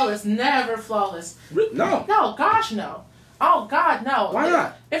 never flawless. Never flawless. No. No, gosh, no. Oh God, no! Why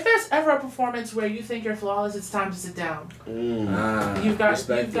not? If there's ever a performance where you think you're flawless, it's time to sit down. You've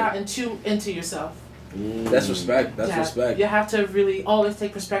gotten too into yourself. That's respect. That's respect. You have to really always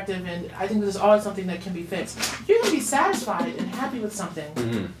take perspective, and I think there's always something that can be fixed. You can be satisfied and happy with something,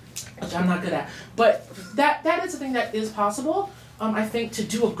 which I'm not good at. But that is something that is possible. I think to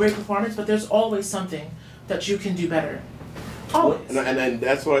do a great performance, but there's always something that you can do better. Always. And then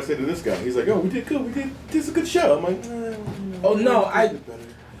that's what I said to this guy. He's like, "Oh, we did good. This is a good show." I'm like, "Oh no, I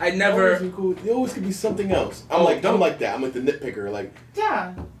never." Cool. There always could be something else. I'm like that. I'm like the nitpicker. Like,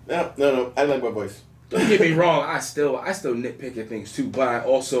 yeah. No. I like my voice. Don't get me wrong. I still nitpick at things too, but I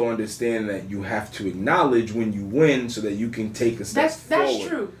also understand that you have to acknowledge when you win so that you can take a step forward. That's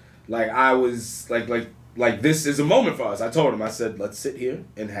true. Like I was like this is a moment for us. I told him. I said, let's sit here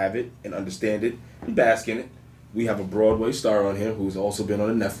and have it and understand it and bask in it. We have a Broadway star on here who's also been on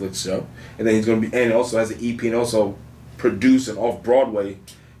a Netflix show, and then he's going to be, and also has an EP and also produce an off-Broadway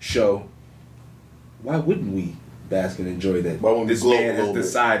show. Why wouldn't we bask and enjoy that? Why wouldn't this man has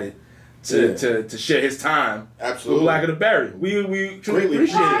decided to share his time with Black of the Berry. We truly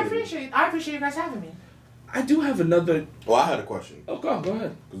appreciate it. I appreciate you guys having me. I do have another. Well, I had a question. Oh, go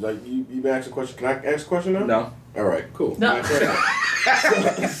ahead. Cause like you been asking a question. Can I ask a question now? No. All right. Cool. No.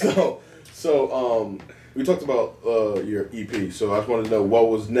 So we talked about your EP. So I just wanted to know what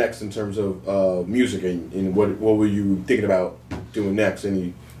was next in terms of music and what were you thinking about doing next?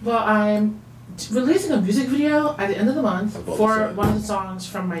 Well, I'm releasing a music video at the end of the month for one of the songs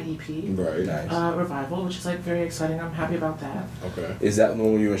from my EP. Right. Nice. Revival, which is like very exciting. I'm happy about that. Okay. Is that the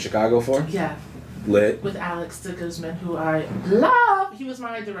one you were in Chicago for? Yeah. Lit. With Alex de Guzman, who I love. He was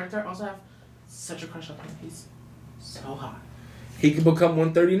my director. I also have such a crush on him. He's so hot. He could become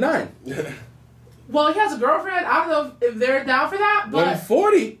 139. Well, he has a girlfriend. I don't know if they're down for that, but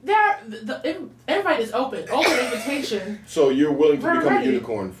 140. The invite is open invitation. So you're willing to become a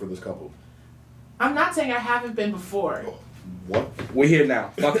unicorn for this couple? I'm not saying I haven't been before. What? We're here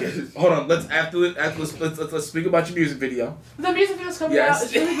now. Fuck it. Hold on. Let's speak about your music video. The music video's coming out.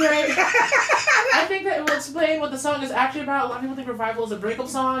 It's really great. I think that it will explain what the song is actually about. A lot of people think Revival is a breakup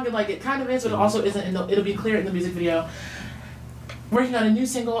song, and like it kind of is, but it also isn't. And it'll be clear in the music video. Working on a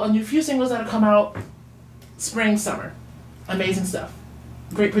new few singles that'll come out spring, summer. Amazing stuff.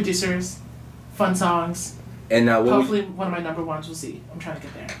 Great producers, fun songs. And now, hopefully, one of my number ones will see. I'm trying to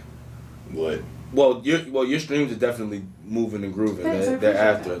get there. What? Well, your streams are definitely moving and grooving. Thanks, They're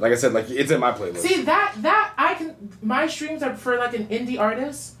after. that. Like I said, like it's in my playlist. See that I can. My streams are for like an indie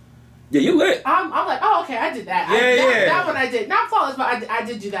artist. Yeah, you lit. I'm like, oh, okay, I did that. Yeah. That one I did. Not flawless, but I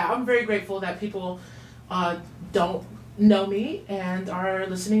did do that. I'm very grateful that people don't know me and are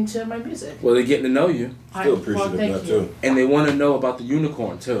listening to my music. Well, they're getting to know you. Still appreciative of that, too. And they want to know about the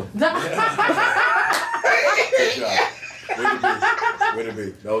unicorn, too. Good job. Way to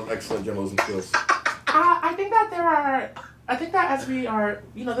be. That was excellent journalism skills. I think that as we are,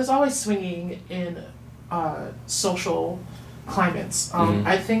 there's always swinging in social climates.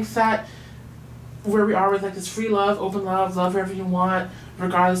 I think that where we are with like this free love, open love whoever you want,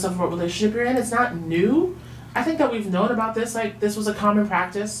 regardless of what relationship you're in, it's not new. I think that we've known about this. Like this was a common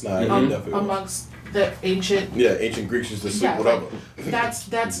practice amongst the ancient. Yeah, ancient Greeks used to sleep, whatever.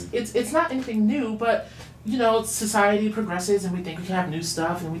 It's not anything new, but society progresses and we think we can have new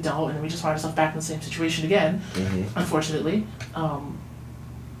stuff and we don't, and then we just find ourselves back in the same situation again, unfortunately.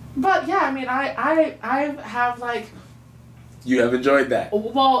 But yeah, I mean, I have like. You have enjoyed that.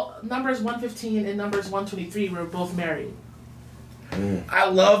 Well, numbers 115 and numbers 123 were both married. I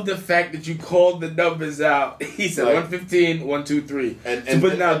love the fact that you called the numbers out. He said 115, 123.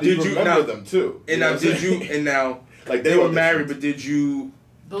 But now did you remember them too? And now did you? And now like they were married, but did you?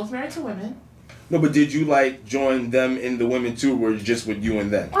 Both married to women. No, but did you like join them in the women too, or were you just with you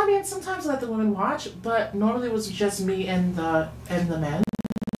and them? I mean, sometimes I let the women watch, but normally it was just me and the men.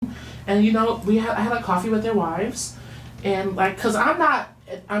 And I had like coffee with their wives, and like, cause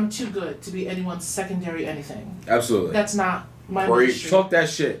I'm too good to be anyone's secondary anything. Absolutely. That's not my ministry. Talk that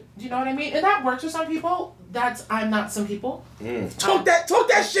shit. Do you know what I mean? And that works for some people. I'm not some people. Talk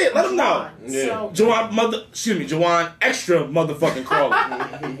that shit. Let them know. Yeah. So, Juwan, extra motherfucking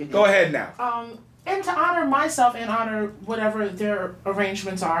Crawley. Go ahead now. And to honor myself and honor whatever their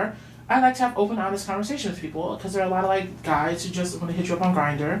arrangements are, I like to have open, honest conversations with people, because there are a lot of like guys who just want to hit you up on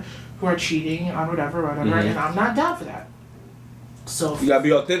Grindr, who are cheating on whatever, and I'm not down for that. So you gotta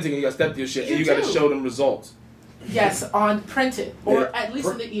be authentic and you gotta step to your shit, and you gotta show them results. Yes, on printed or at least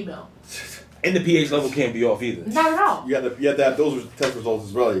in the email. And the pH level can't be off either. Not at all. You have to have those test results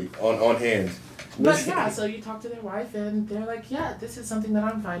as well on hand. But yeah, so you talk to their wife and they're like, yeah, this is something that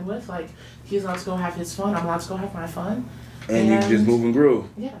I'm fine with. Like, he's allowed to go have his fun, I'm allowed to go have my fun. And you just move and groove.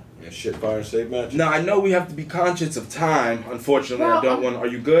 Yeah. Shit, fire, and save match. Now, I know we have to be conscious of time. Unfortunately, I don't want. Are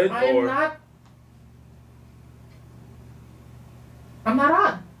you good? I'm not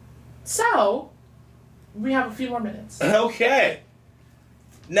on. So, we have a few more minutes. Okay.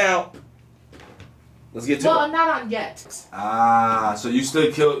 Now, let's get to it. Well, I'm not on yet. So you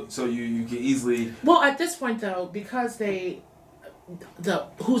still kill, so you can easily... Well, at this point, though, because the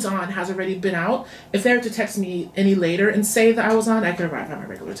Who's On has already been out, if they were to text me any later and say that I was on, I could arrive at my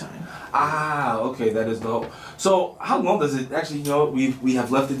regular time. Okay, that is the whole... So, how long does it... Actually, we have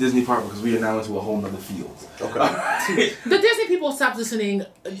left the Disney part because we are now into a whole nother field. Okay. The Disney people stopped listening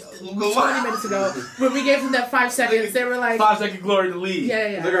 20 minutes ago. When we gave them that 5 seconds, they were like... 5 second glory to leave.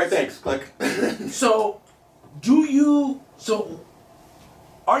 Yeah. All right, thanks. Click. So,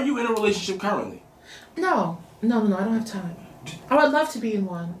 are you in a relationship currently? No, I don't have time. I would love to be in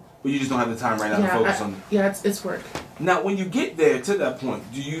one. But you just don't have the time right now to focus on it. Yeah, it's work. Now, when you get there to that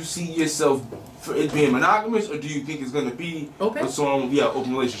point, do you see yourself for it being monogamous, or do you think it's going to be open?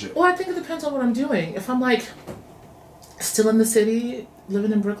 Open relationship? Well, I think it depends on what I'm doing. If I'm like still in the city,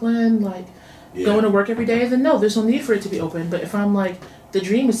 living in Brooklyn, like going to work every day, then no, there's no need for it to be open. But if I'm like, the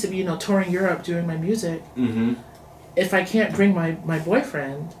dream is to be, touring Europe doing my music. If I can't bring my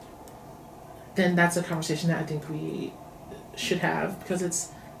boyfriend, then that's a conversation that I think we should have,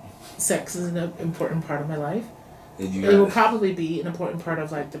 because sex is an important part of my life. It will probably be an important part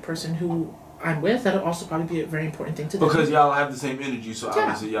of like the person who I'm with. That'll also probably be a very important thing to do. Because y'all have the same energy, so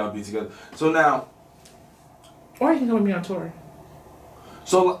obviously y'all be together. So now... Or you can go with me on tour.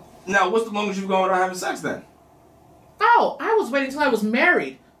 So now, what's the longest you've gone without having sex then? Oh, I was waiting until I was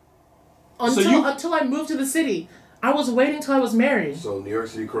married. Until I moved to the city. I was waiting till I was married. So New York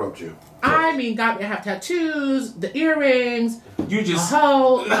City corrupt you. I mean, got me to have tattoos, the earrings, you just a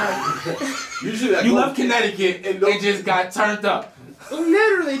hoe. You left Connecticut and just got turned up.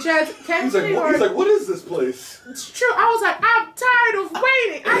 literally, Chad came to New York. He's like, what is this place? It's true. I was like, I'm tired of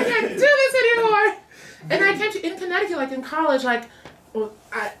waiting. I can't do this anymore. And I came to in Connecticut, like in college, like. Well,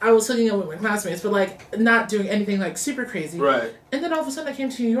 I was hooking up with my classmates, but like not doing anything like super crazy. Right. And then all of a sudden I came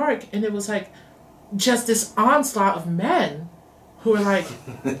to New York and it was like just this onslaught of men who were like,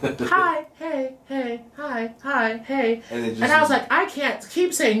 hi, hey, hey, hi, hi, hey. And I was like, I can't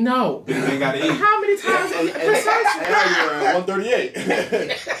keep saying no. They gotta eat. How many times? And now you're 138.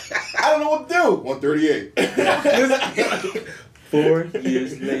 I don't know what to do. 138. 4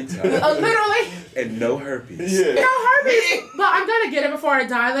 years later. Literally. And no herpes. Yeah. No herpes. But I'm gonna get it before I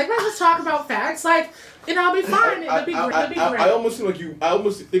die. Like, let's just talk about facts. Like, and I'll be fine. It'll be great. I almost feel like I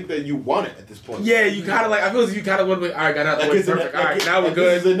almost think that you want it at this point. Yeah, you kind of like. I feel like you kind of want to be. All right, got out the way. Perfect. All right, now we're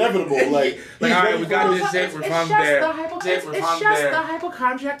good. It's inevitable. Like all right, we got this shit. We're from there. It's just the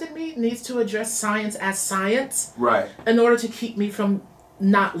hypochondriac in me needs to address science as science. Right. In order to keep me from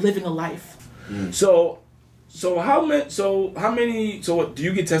not living a life. So how many? So what? Do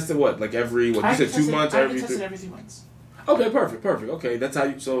you get tested? What? Like every? What? You said 2 months? I get tested every 3 months. Okay, perfect. Okay, that's how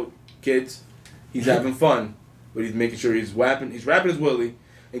you. So kids, he's having fun, but he's making sure he's wrapping his willy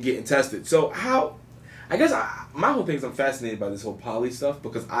and getting tested. So how? I guess my whole thing is I'm fascinated by this whole poly stuff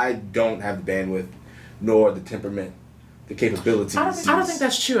because I don't have the bandwidth, nor the temperament, the capabilities. I don't think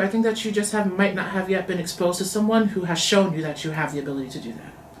that's true. I think that you just might not have yet been exposed to someone who has shown you that you have the ability to do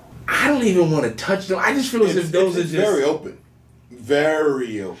that. I don't even want to touch them. I just feel as if those are just very open.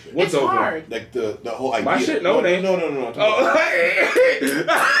 Very open. What's it's open? Hard. Like the whole idea. My shit? No, it ain't. No. Oh.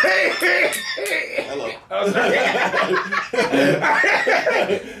 Hello.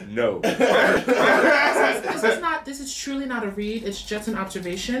 No. This is truly not a read. It's just an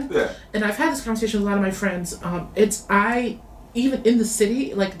observation. Yeah. And I've had this conversation with a lot of my friends. Even in the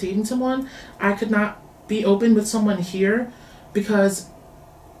city, like dating someone, I could not be open with someone here because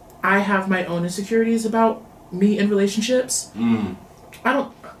I have my own insecurities about me in relationships. I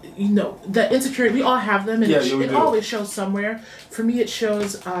don't, the insecurity, we all have them, and it always shows somewhere. For me, it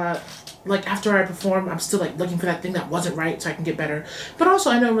shows, like, after I perform, I'm still, like, looking for that thing that wasn't right so I can get better. But also,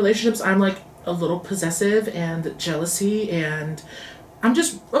 I know in relationships, I'm, like, a little possessive and jealousy, and I'm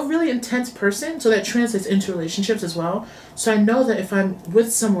just a really intense person, so that translates into relationships as well. So I know that if I'm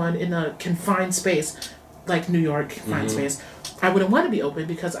with someone in a confined space, like New York confined space, I wouldn't want to be open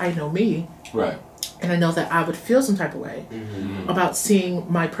because I know me. Right. And I know that I would feel some type of way about seeing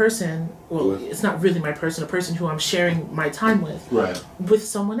my person, well, it's not really my person, a person who I'm sharing my time with, with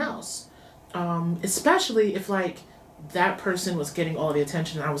someone else. Especially if, like, that person was getting all the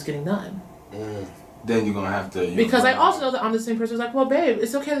attention and I was getting none. Then you're going to have to... Because I also know that I'm the same person who's like, well, babe,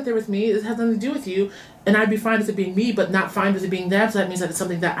 it's okay that they're with me. It has nothing to do with you. And I'd be fine with it being me, but not fine with it being them. So that means that it's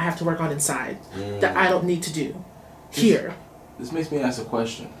something that I have to work on inside that I don't need to do here. This makes me ask a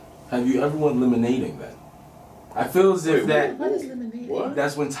question. Have you ever went lemonading then? I feel as if What is lemonade? What?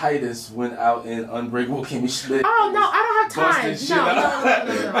 That's when Titus went out in Unbreakable Kimmy Schmidt. Oh, no, I don't have time.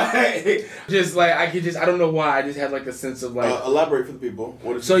 No. Just like, I don't know why, I just had like a sense of like... elaborate for the people.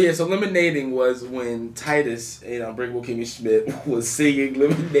 So lemonading was when Titus in Unbreakable Kimmy Schmidt was singing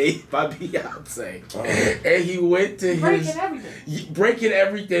Lemonade by Beyonce. And he went to breaking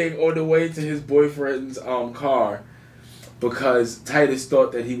everything on the way to his boyfriend's car because Titus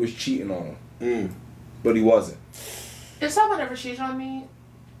thought that he was cheating on him. But he wasn't. If someone ever cheated on me...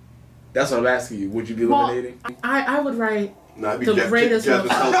 That's what I'm asking you. Would you be eliminating? I would write the greatest love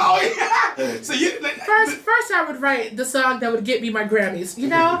song. Oh, yeah. So First I would write the song that would get me my Grammys,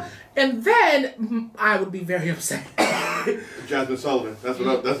 And then I would be very upset. Jasmine Sullivan. That's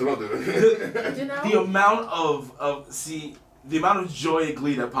what I'm doing. The amount the amount of joy and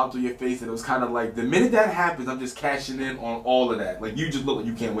glee that popped on your face, and it was kind of like, the minute that happens, I'm just cashing in on all of that. Like, you just look like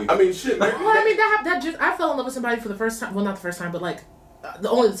you can't wait. I mean, shit, man. Well, I mean, I fell in love with somebody for the first time. Well, not the first time, but, like,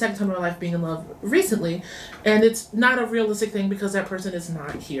 the second time in my life being in love recently. And it's not a realistic thing because that person is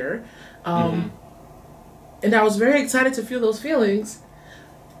not here. And I was very excited to feel those feelings.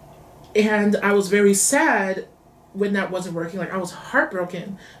 And I was very sad when that wasn't working. Like, I was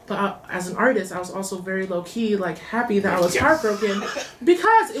heartbroken. But as an artist, I was also very low-key, like, happy that I was heartbroken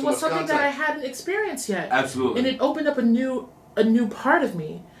because it was something that I hadn't experienced yet. Absolutely. And it opened up a new part of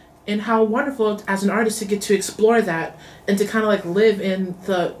me. And how wonderful as an artist to get to explore that and to kind of, like, live in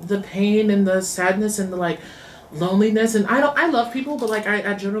the pain and the sadness and the, like, loneliness. And I love people, but, like,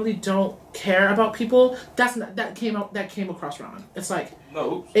 I generally don't care about people. That came across wrong. It's like...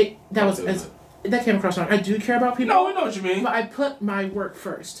 No. That came across wrong. I do care about people. No, I know what you mean. But I put my work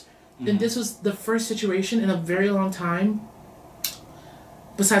first. And this was the first situation in a very long time,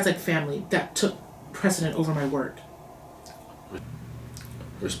 besides, like, family, that took precedent over my work.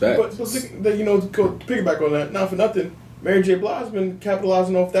 Respect. But you know, to go piggyback on that, not for nothing, Mary J. Blige's been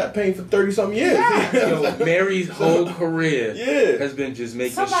capitalizing off that pain for 30-something years. Yeah. Yo, Mary's whole career has been just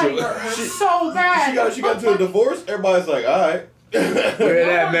making Somebody sure. hurt her so bad. She got to a divorce. Everybody's like, all right. Where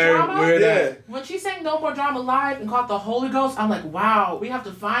that, Mary? Where that? When she sang "No More Drama" live and caught the Holy Ghost, I'm like, wow, we have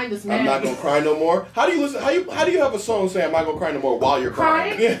to find this man. I'm not gonna cry no more. How do you listen? How do you have a song saying "I'm not gonna cry no more" while you're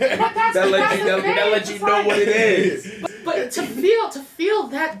crying? But that's That that let you know what it is. But to feel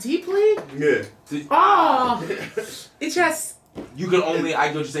that deeply, it just. You can only, I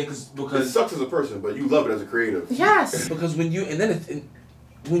get what you're saying, because it sucks as a person, but you love it as a creative. Yes. Because when you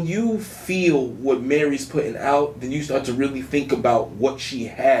feel what Mary's putting out, then you start to really think about what she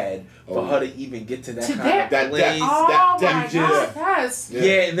had for her to even get to that kind of place. Oh my God, yes.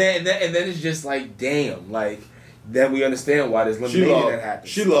 Yeah, and then it's just like, damn, like then we understand why there's elimination that happens.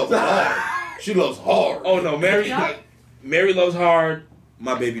 She loves hard. She loves hard. Oh no, Mary loves hard.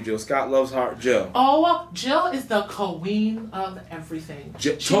 My baby Jill Scott loves hard. Jill. Oh, well, Jill is the queen of everything.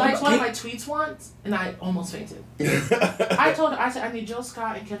 She liked one of my tweets once, and I almost fainted. I told her, I said, I need Jill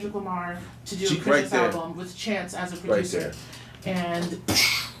Scott and Kendrick Lamar to do a Christmas album with Chance as a producer. And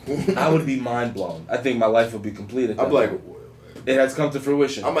I would be mind blown. I think my life would be complete. I'm like, it has come to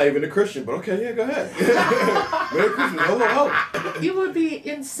fruition. I'm not even a Christian, but okay, yeah, go ahead. Merry Christmas, ho. It would be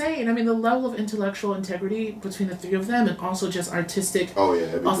insane. I mean, the level of intellectual integrity between the three of them, and also just artistic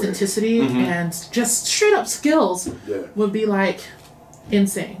authenticity and just straight up skills would be like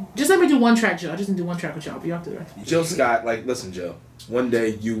insane. Just let me do one track, Joe. I just didn't do one track with y'all. Be off to the rest. Jill Scott, like, listen, Joe. One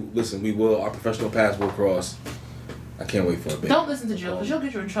day, we will. Our professional paths will cross. I can't wait for it, baby. Don't listen to Jill, because she'll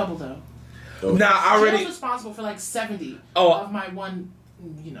get you in trouble, though. Nah, I already. Jill's responsible for like 70 of my one,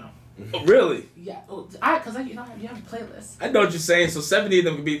 you know. Really? Yeah, because you have a playlist. I know what you're saying. So 70 of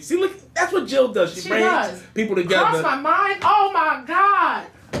them could be. See, look, that's what Jill does. She brings people together. Cross my mind. Oh my God.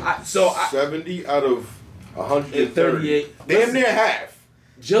 70 out of 138. Damn near half.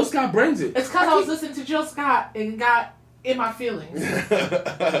 Jill Scott brings it. It's because I was listening to Jill Scott and got in my feelings.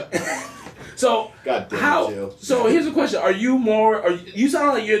 So God damn it, Jill. So here's a question: you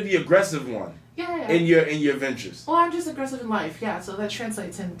sound like you're the aggressive one? Yeah. In your ventures. Well, I'm just aggressive in life, yeah. So that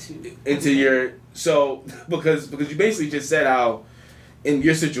translates into your because you basically just said how in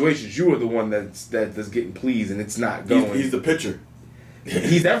your situations you were the one that's getting pleased and it's not going. He's the pitcher.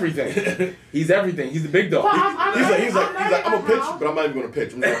 He's everything. He's everything. He's the big dog. Well, he's like, I'm a pitch, but I'm not even gonna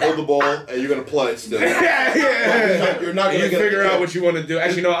pitch. I'm gonna hold the ball, and you're gonna play it still. You're not gonna figure out what you want to do.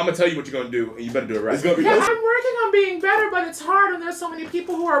 Actually, no, I'm gonna tell you what you're gonna do, and you better do it right. It's gonna be I'm working on being better, but it's hard, and there's so many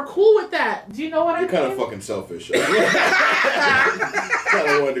people who are cool with that. Do you know what I mean? You're kind of fucking selfish. Kind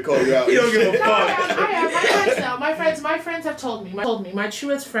of wanted to call you out. You don't give a fuck. I am. My friends now. My friends have told me. My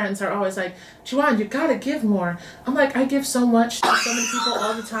truest friends are always like, Juwan, you gotta give more. I'm like, I give so much to so many people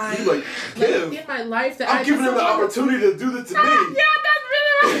all the time. You like, give. In my life that I'm giving him the opportunity to do that to me. Yeah, that's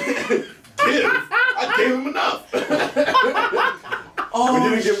really right. Give. I gave him enough. We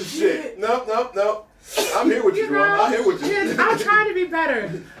didn't give him shit. Nope. I'm here with you, Juwan. I'm here with you. I'm trying to be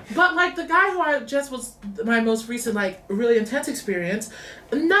better. But like the guy who I just was my most recent like really intense experience,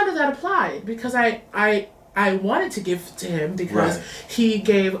 none of that applied because I wanted to give to him because he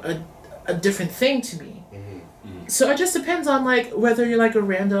gave a different thing to me. So it just depends on like whether you're like a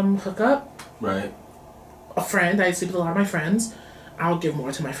random hookup, right? A friend. I sleep with a lot of my friends. I'll give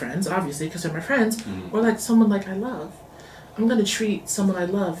more to my friends, obviously, because they're my friends. Or like someone like I love. I'm gonna treat someone I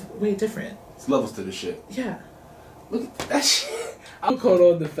love way different. It's levels to the shit. Yeah. Look at that shit. I'm caught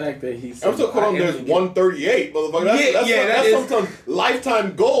on the fact that he's. I'm still caught on there's 138, motherfucker. That's sometimes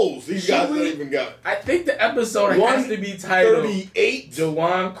lifetime goals these guys don't even got. I think the episode has to be titled 38.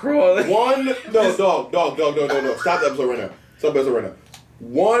 Juwan Crawley. No. Stop the episode right now.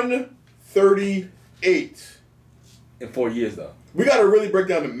 138. In 4 years though. We gotta really break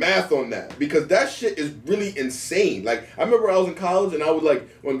down the math on that because that shit is really insane. Like I remember I was in college and I would like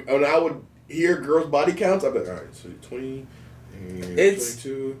when I would hear girls' body counts, I'd be like, all right, so 20. It's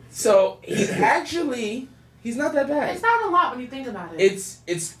 22. So he's not that bad. It's not a lot when you think about it.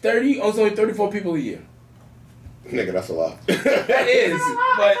 It's 30. It's only 34 people a year. Nigga, that's a lot. That is. It's not a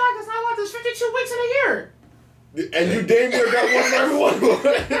lot. But It's not a lot. There's 52 weeks in a year. And you damn near got one for everyone.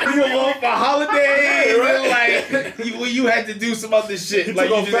 You along for holidays, right? Like you had to do some other shit. He like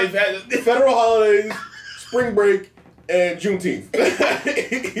took you just off federal holidays, spring break, and Juneteenth.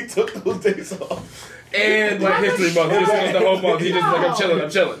 He took those days off. And Black History Month. He just goes the whole month. He just like I'm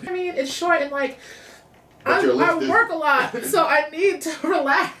chilling. I mean, it's short and like I work a lot, so I need to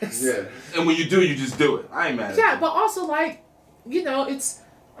relax. Yeah. And when you do, you just do it. I ain't mad at you. Yeah, but also like, you know,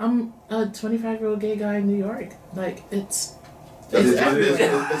 I'm a 25-year-old gay guy in New York. Like it's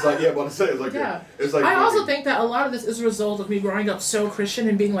It's like, yeah, about to say, it's like, Yeah. it's like. I also think that a lot of this is a result of me growing up so Christian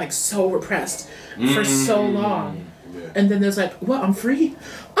and being like so repressed for so long. Yeah. And then there's like, what? I'm free.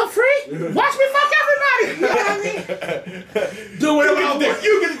 I'm free. Watch me fuck everybody. You know what I mean? Do whatever I want.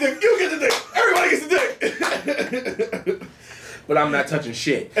 You get the dick. You get the dick. Everybody gets the dick. But I'm not touching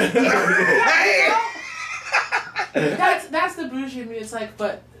shit. That's the bougie in me. It's like,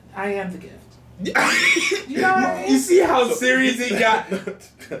 but I am the gift. You know what I mean? You see how serious he got?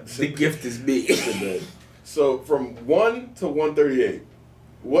 The gift is me. So from 1 to 138,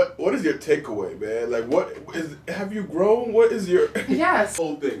 what is your takeaway, man? Like, have you grown? What is your Yes.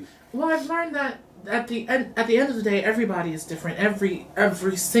 whole thing? Well, I've learned that at the end of the day, everybody is different. Every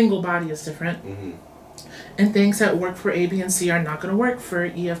single body is different. Mm-hmm. And things that work for A, B, and C are not going to work for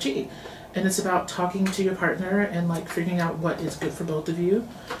E, F, G. And it's about talking to your partner and like figuring out what is good for both of you.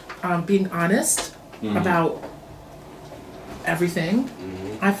 Being honest about everything,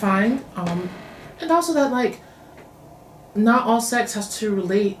 I find. And also that like not all sex has to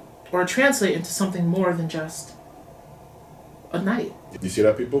relate or translate into something more than just a night. You see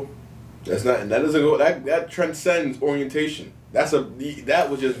that, people? That doesn't go. That transcends orientation. That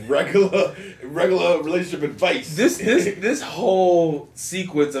was just regular relationship advice. This whole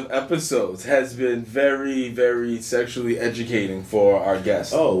sequence of episodes has been very, very sexually educating for our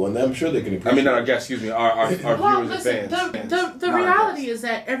guests. Oh, and I'm sure they can appreciate. I mean, not our guests. Excuse me, our Well, viewers listen, and fans. the reality is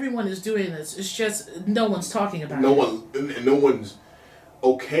that everyone is doing this. It's just no one's talking about it. No one's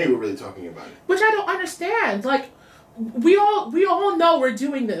okay with really talking about it. Which I don't understand. Like, we all know we're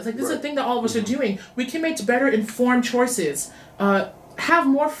doing this. Like, this is a thing that all of us are doing. We can make better informed choices. Have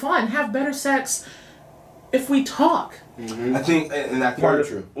more fun. Have better sex if we talk. Mm-hmm. I think, and that part of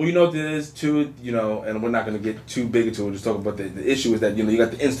true. Well, you know what it is too. You know, and we're not going to get too big into it. We're just talking about the issue is that you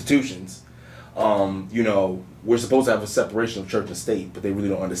got the institutions. You know, we're supposed to have a separation of church and state, but they really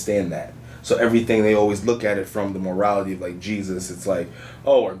don't understand that. So everything they always look at it from the morality of like Jesus. It's like,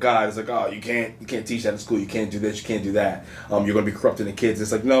 oh, or God. It's like, oh, you can't teach that in school. You can't do this. You can't do that. You're going to be corrupting the kids.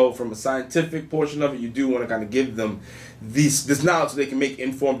 It's like, no, from a scientific portion of it, you do want to kind of give them this knowledge so they can make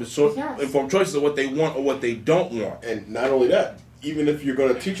informed choices of what they want or what they don't want. And not only that, even if you're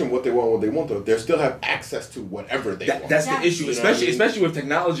going to teach them what they want, they still have access to whatever they want. That's the issue, especially with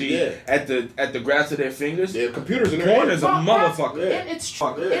technology at the grasp of their fingers. Yeah, computers in their porn hands. is a motherfucker. And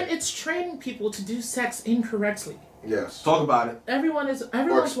it's training people to do sex incorrectly. Yes. Talk about it. Everyone's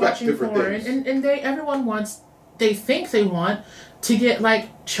watching porn, and they think they want to get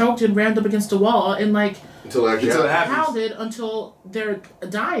like choked and rammed up against a wall and like until it happens. Pounded until they're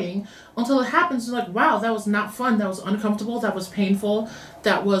dying. Until it happens, they're like, wow, that was not fun. That was uncomfortable. That was painful.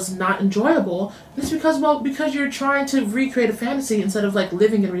 That was not enjoyable. And it's because you're trying to recreate a fantasy instead of like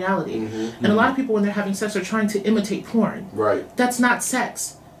living in reality. And a lot of people when they're having sex are trying to imitate porn. Right. That's not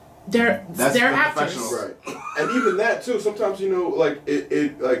sex. They're actors. Right. And even that too, sometimes like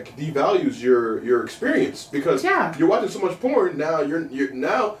it like devalues your experience because you're watching so much porn now you're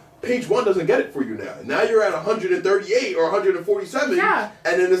now page 1 doesn't get it for you now. Now you're at 138 or 147. Yeah.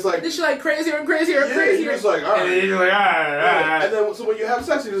 And then it's like this shit like crazier and crazier and crazier. You're just like, all right. And then you're like, all right. And then so when you have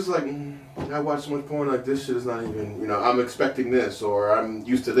sex, you're just like, I watch so much porn, like this shit is not even, I'm expecting this or I'm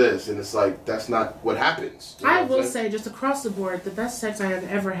used to this, and it's like that's not what happens. I will say, just across the board, the best sex I have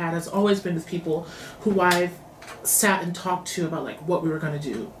ever had has always been with people who I've sat and talked to about like what we were gonna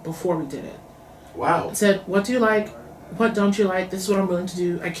do before we did it. Wow. I said, what do you like? What don't you like? This is what I'm willing to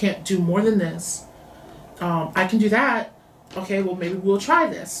do. I can't do more than this. I can do that. Okay, well maybe we'll try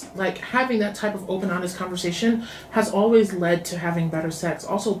this. Like having that type of open, honest conversation has always led to having better sex.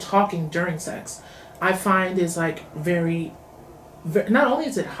 Also talking during sex, I find is like very not only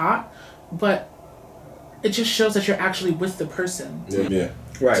is it hot, but it just shows that you're actually with the person. Yeah.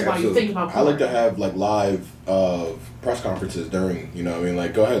 Right. So while you think about porn. I like to have like live press conferences during,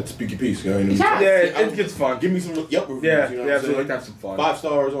 like go ahead, speak your piece. It gets fun. Give me some Yelp reviews. Absolutely like to have some fun. 5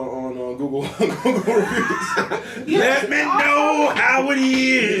 stars on Google reviews. Let me know how it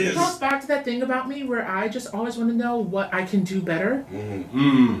is. It goes back to that thing about me where I just always want to know what I can do better.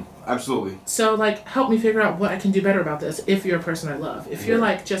 Absolutely. So like help me figure out what I can do better about this if you're a person I love. If you're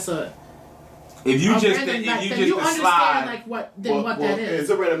like just if you just understand like what that is.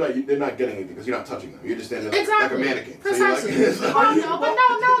 It's a random night. They're not getting anything because you're not touching them. You're just standing like a mannequin. Precisely. So no,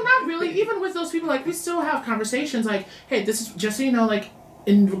 not really. Even with those people, like we still have conversations. Like, hey, this is just so you know, like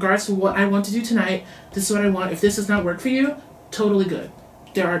in regards to what I want to do tonight. This is what I want. If this does not work for you, totally good.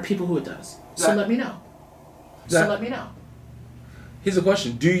 There are people who it does. So let me know. Here's a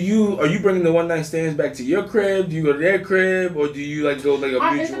question: are you bringing the one night stands back to your crib? Do you go to their crib, or do you like go like a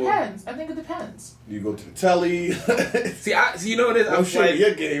mutual? It depends. I think it depends. You go to the telly. See, you know what it is. I'm sure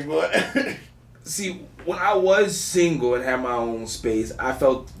your game, but see, when I was single and had my own space, I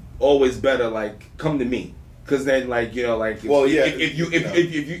felt always better like come to me, because then like if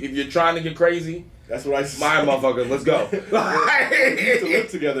you're trying to get crazy. That's what I said. My motherfucker, let's go. We used to live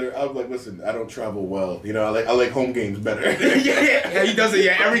together. I was like, listen, I don't travel well. I like home games better. yeah, he does it.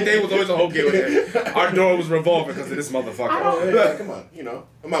 Yeah, every day was always a home game with him. Our door was revolving because of this motherfucker. Oh, hey, come on,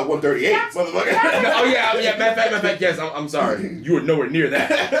 I'm at 138, motherfucker. Oh yeah. Matter of fact, yes. I'm sorry. You were nowhere near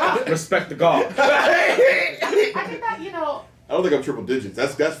that. Respect the God. I think that I don't think I'm triple digits.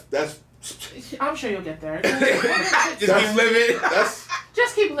 That's. I'm sure you'll get there. Just keep living.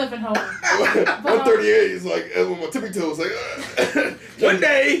 Just keep living home. 138 is like with my tippy toes, like one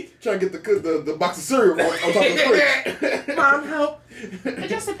day trying to get the box of cereal on top of the fridge. Mom, help. It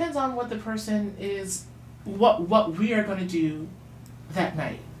just depends on what the person is, what we are going to do that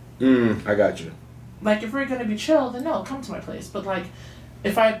night. I got you. Like if we're going to be chill, then no, come to my place. But like,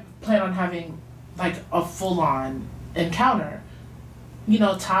 if I plan on having like a full-on encounter.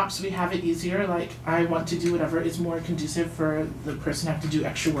 Tops, we have it easier. Like, I want to do whatever is more conducive for the person to have to do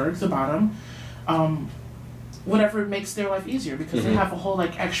extra work, the bottom. Whatever makes their life easier, because they have a whole,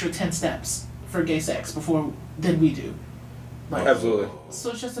 like, extra 10 steps for gay sex than we do. Like, absolutely. So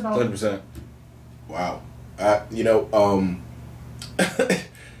it's just about... 100%. Wow.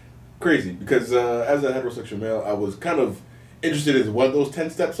 Crazy, because as a heterosexual male, I was kind of interested in what those 10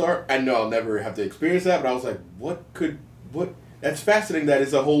 steps are. I know I'll never have to experience that, but I was like, what... That's fascinating that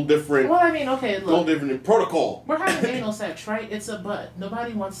it's a whole different... Well, I mean, okay, look. Whole different protocol. We're having anal sex, right? It's a butt.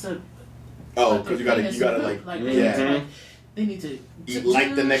 Nobody wants to... Oh, because you gotta like... They need to eat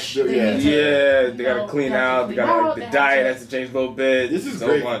like the next... They gotta clean out. They gotta the diet has to change a little bit. This is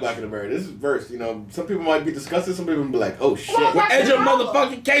great for Black in America. This is verse. Some people might be disgusted. Some people will be like, oh, shit. Well, we're edge of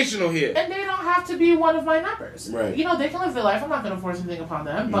motherfucking here. And they don't have to be one of my members. Right. They can live their life. I'm not going to force anything upon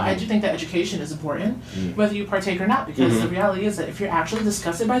them. But I do think that education is important, whether you partake or not. Because the reality is that if you're actually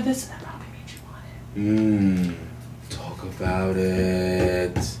disgusted by this, that probably means you want it. Talk about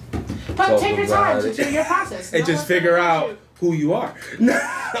it. But take your time to do your process. And just figure out who you are.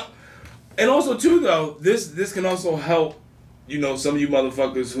 And also, too, though, this can also help, some of you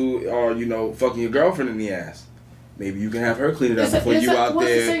motherfuckers who are, fucking your girlfriend in the ass. Maybe you can have her clean it up before you out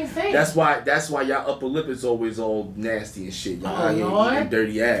there. The same thing? That's why y'all upper lip is always all nasty and shit. Y'all out here eating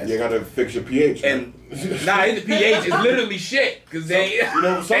dirty ass. You gotta fix your pH. And the pH is literally shit because they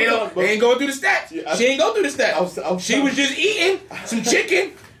ain't going through the steps. Yeah, she ain't going through the steps. She was just eating some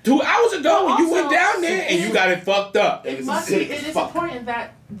chicken 2 hours ago when you went down there and you got it fucked up. It is important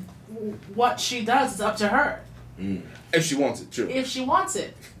that what she does is up to her. If she wants it, true. If she wants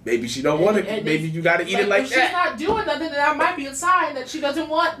it. Maybe she don't want it. Maybe you got to eat it like if that. If she's not doing nothing, then that might be a sign that she doesn't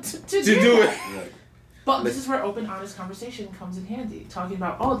want to do it. Right. But this is where open, honest conversation comes in handy. Talking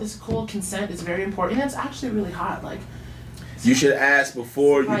about, this is cool, consent is very important. And it's actually really hot. Like, you should ask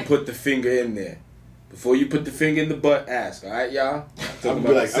before you put the finger in there. Before you put the finger in the butt, ask. All right, y'all? I'll be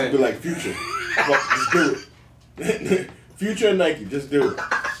like, Future. Just do it. Future and Nike, just do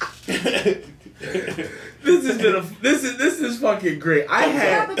it. This is fucking great. I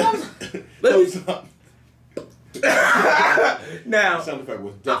had now sound effect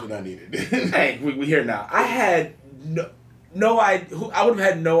was definitely not needed. Hey, we here now. I had no idea. I would have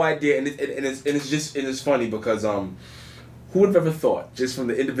had no idea, and it's funny because who would have ever thought? Just from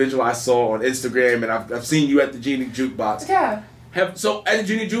the individual I saw on Instagram, and I've seen you at the Genie Jukebox. Yeah. So at the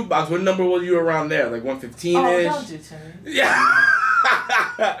Genie Jukebox, what number were you around there? Like 115-ish? Oh, don't do Timmy. Yeah.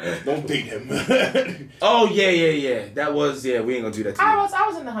 Don't date him. Oh yeah. That was we ain't gonna do that to you. I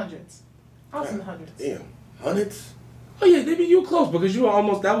was in the hundreds. Damn, hundreds. Oh yeah, maybe you were close because you were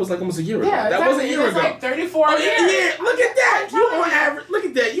almost. That was like almost a year ago. Yeah, that was a year ago. Like 34 years. Yeah. Look at that. You on average. Look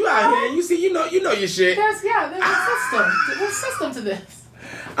at that. You out here. You see. You know your shit. There's a system. There's a system to this.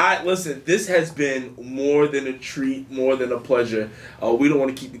 Listen, this has been more than a treat, more than a pleasure. We don't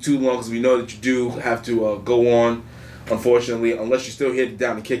want to keep you too long because we know that you do have to go on. Unfortunately, unless you're still here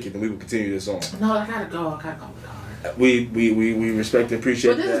down to kick it, then we will continue this on. No, I gotta go. We respect and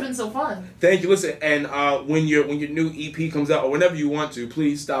appreciate that. But this has been so fun. Thank you. Listen, and when your new EP comes out, or whenever you want to,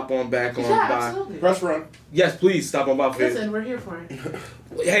 please stop on back on by. Absolutely. Press run. Yes, please stop on by. Listen, we're here for it.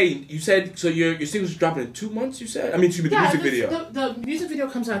 Hey, you said so your single's dropping in 2 months. You said. I mean, the music video. The music video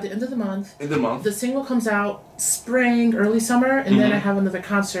comes out at the end of the month. End of the month. The single comes out spring, early summer, and then I have another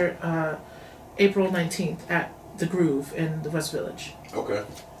concert April 19th at The Groove in the West Village. Okay.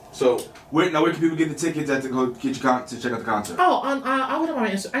 So where can people get the tickets to go get you to check out the concert? Oh, I'll put it on my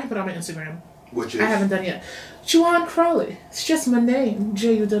I can put it on my Instagram. Which is? I haven't done it yet. Juwan Crawley. It's just my name.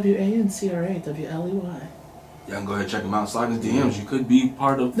 JUWANCRAWLEY. Y'all can go ahead and check him out. Slide in his DMs. You could be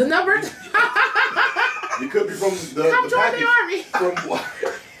part of The number. You could be from Come the join the army. From what?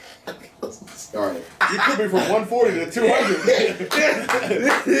 All right. You could be from 140 to 200.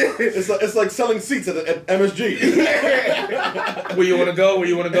 it's like selling seats at MSG. Where you want to go? Where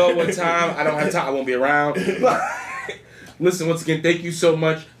you want to go? What time? I don't have time. I won't be around. Listen, once again, thank you so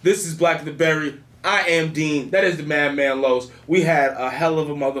much. This is Black the Berry. I am Dean. That is the Madman Los. We had a hell of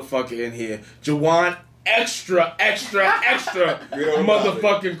a motherfucker in here. Juwan extra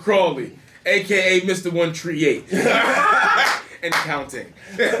motherfucking Crawley, a.k.a. Mr. 138. And counting.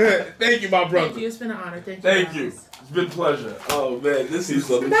 Thank you, my brother. Thank you. It's been an honor. Thank you. Thank you. It's been a pleasure. Oh man, this is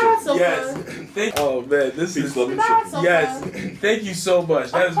So yes. fun. Oh man, this is So yes. fun. Thank you so much.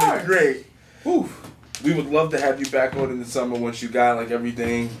 That has been course. great. Whew. We would love to have you back on in the summer once you got like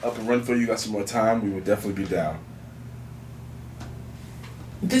everything up and run for you. Got some more time. We would definitely be down.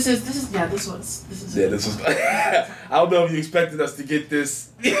 This was. I don't know if you expected us to get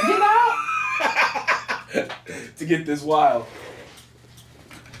this. You know. To get this wild.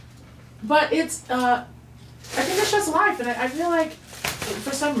 But it's, I think it's just life, and I feel like,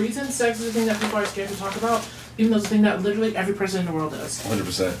 for some reason, sex is a thing that people are scared to talk about, even though it's a thing that literally every person in the world does.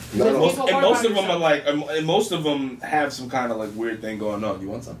 100%. No. And most of them are like, and most of them have some kind of like weird thing going on. You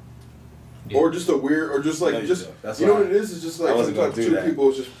want some? Or just a weird, or just like, No, just, that's you know why. what it is? It's just like, I wasn't sometimes gonna do two that. people,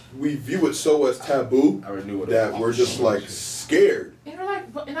 it's just, we view it so as taboo I already knew what it that was. we're just like scared. And you're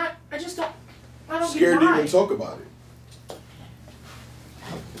like, but, and I just don't, I don't Scared get to why. even talk about it.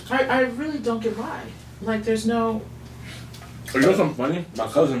 I really don't get why. Like, there's no... You know something funny? My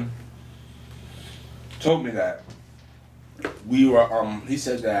cousin told me that we were, he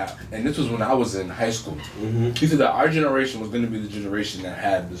said that, and this was when I was in high school. Mm-hmm. He said that our generation was going to be the generation that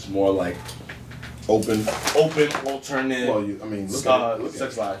had this more like Open. alternative Well, I mean, look at it.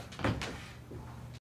 sex life.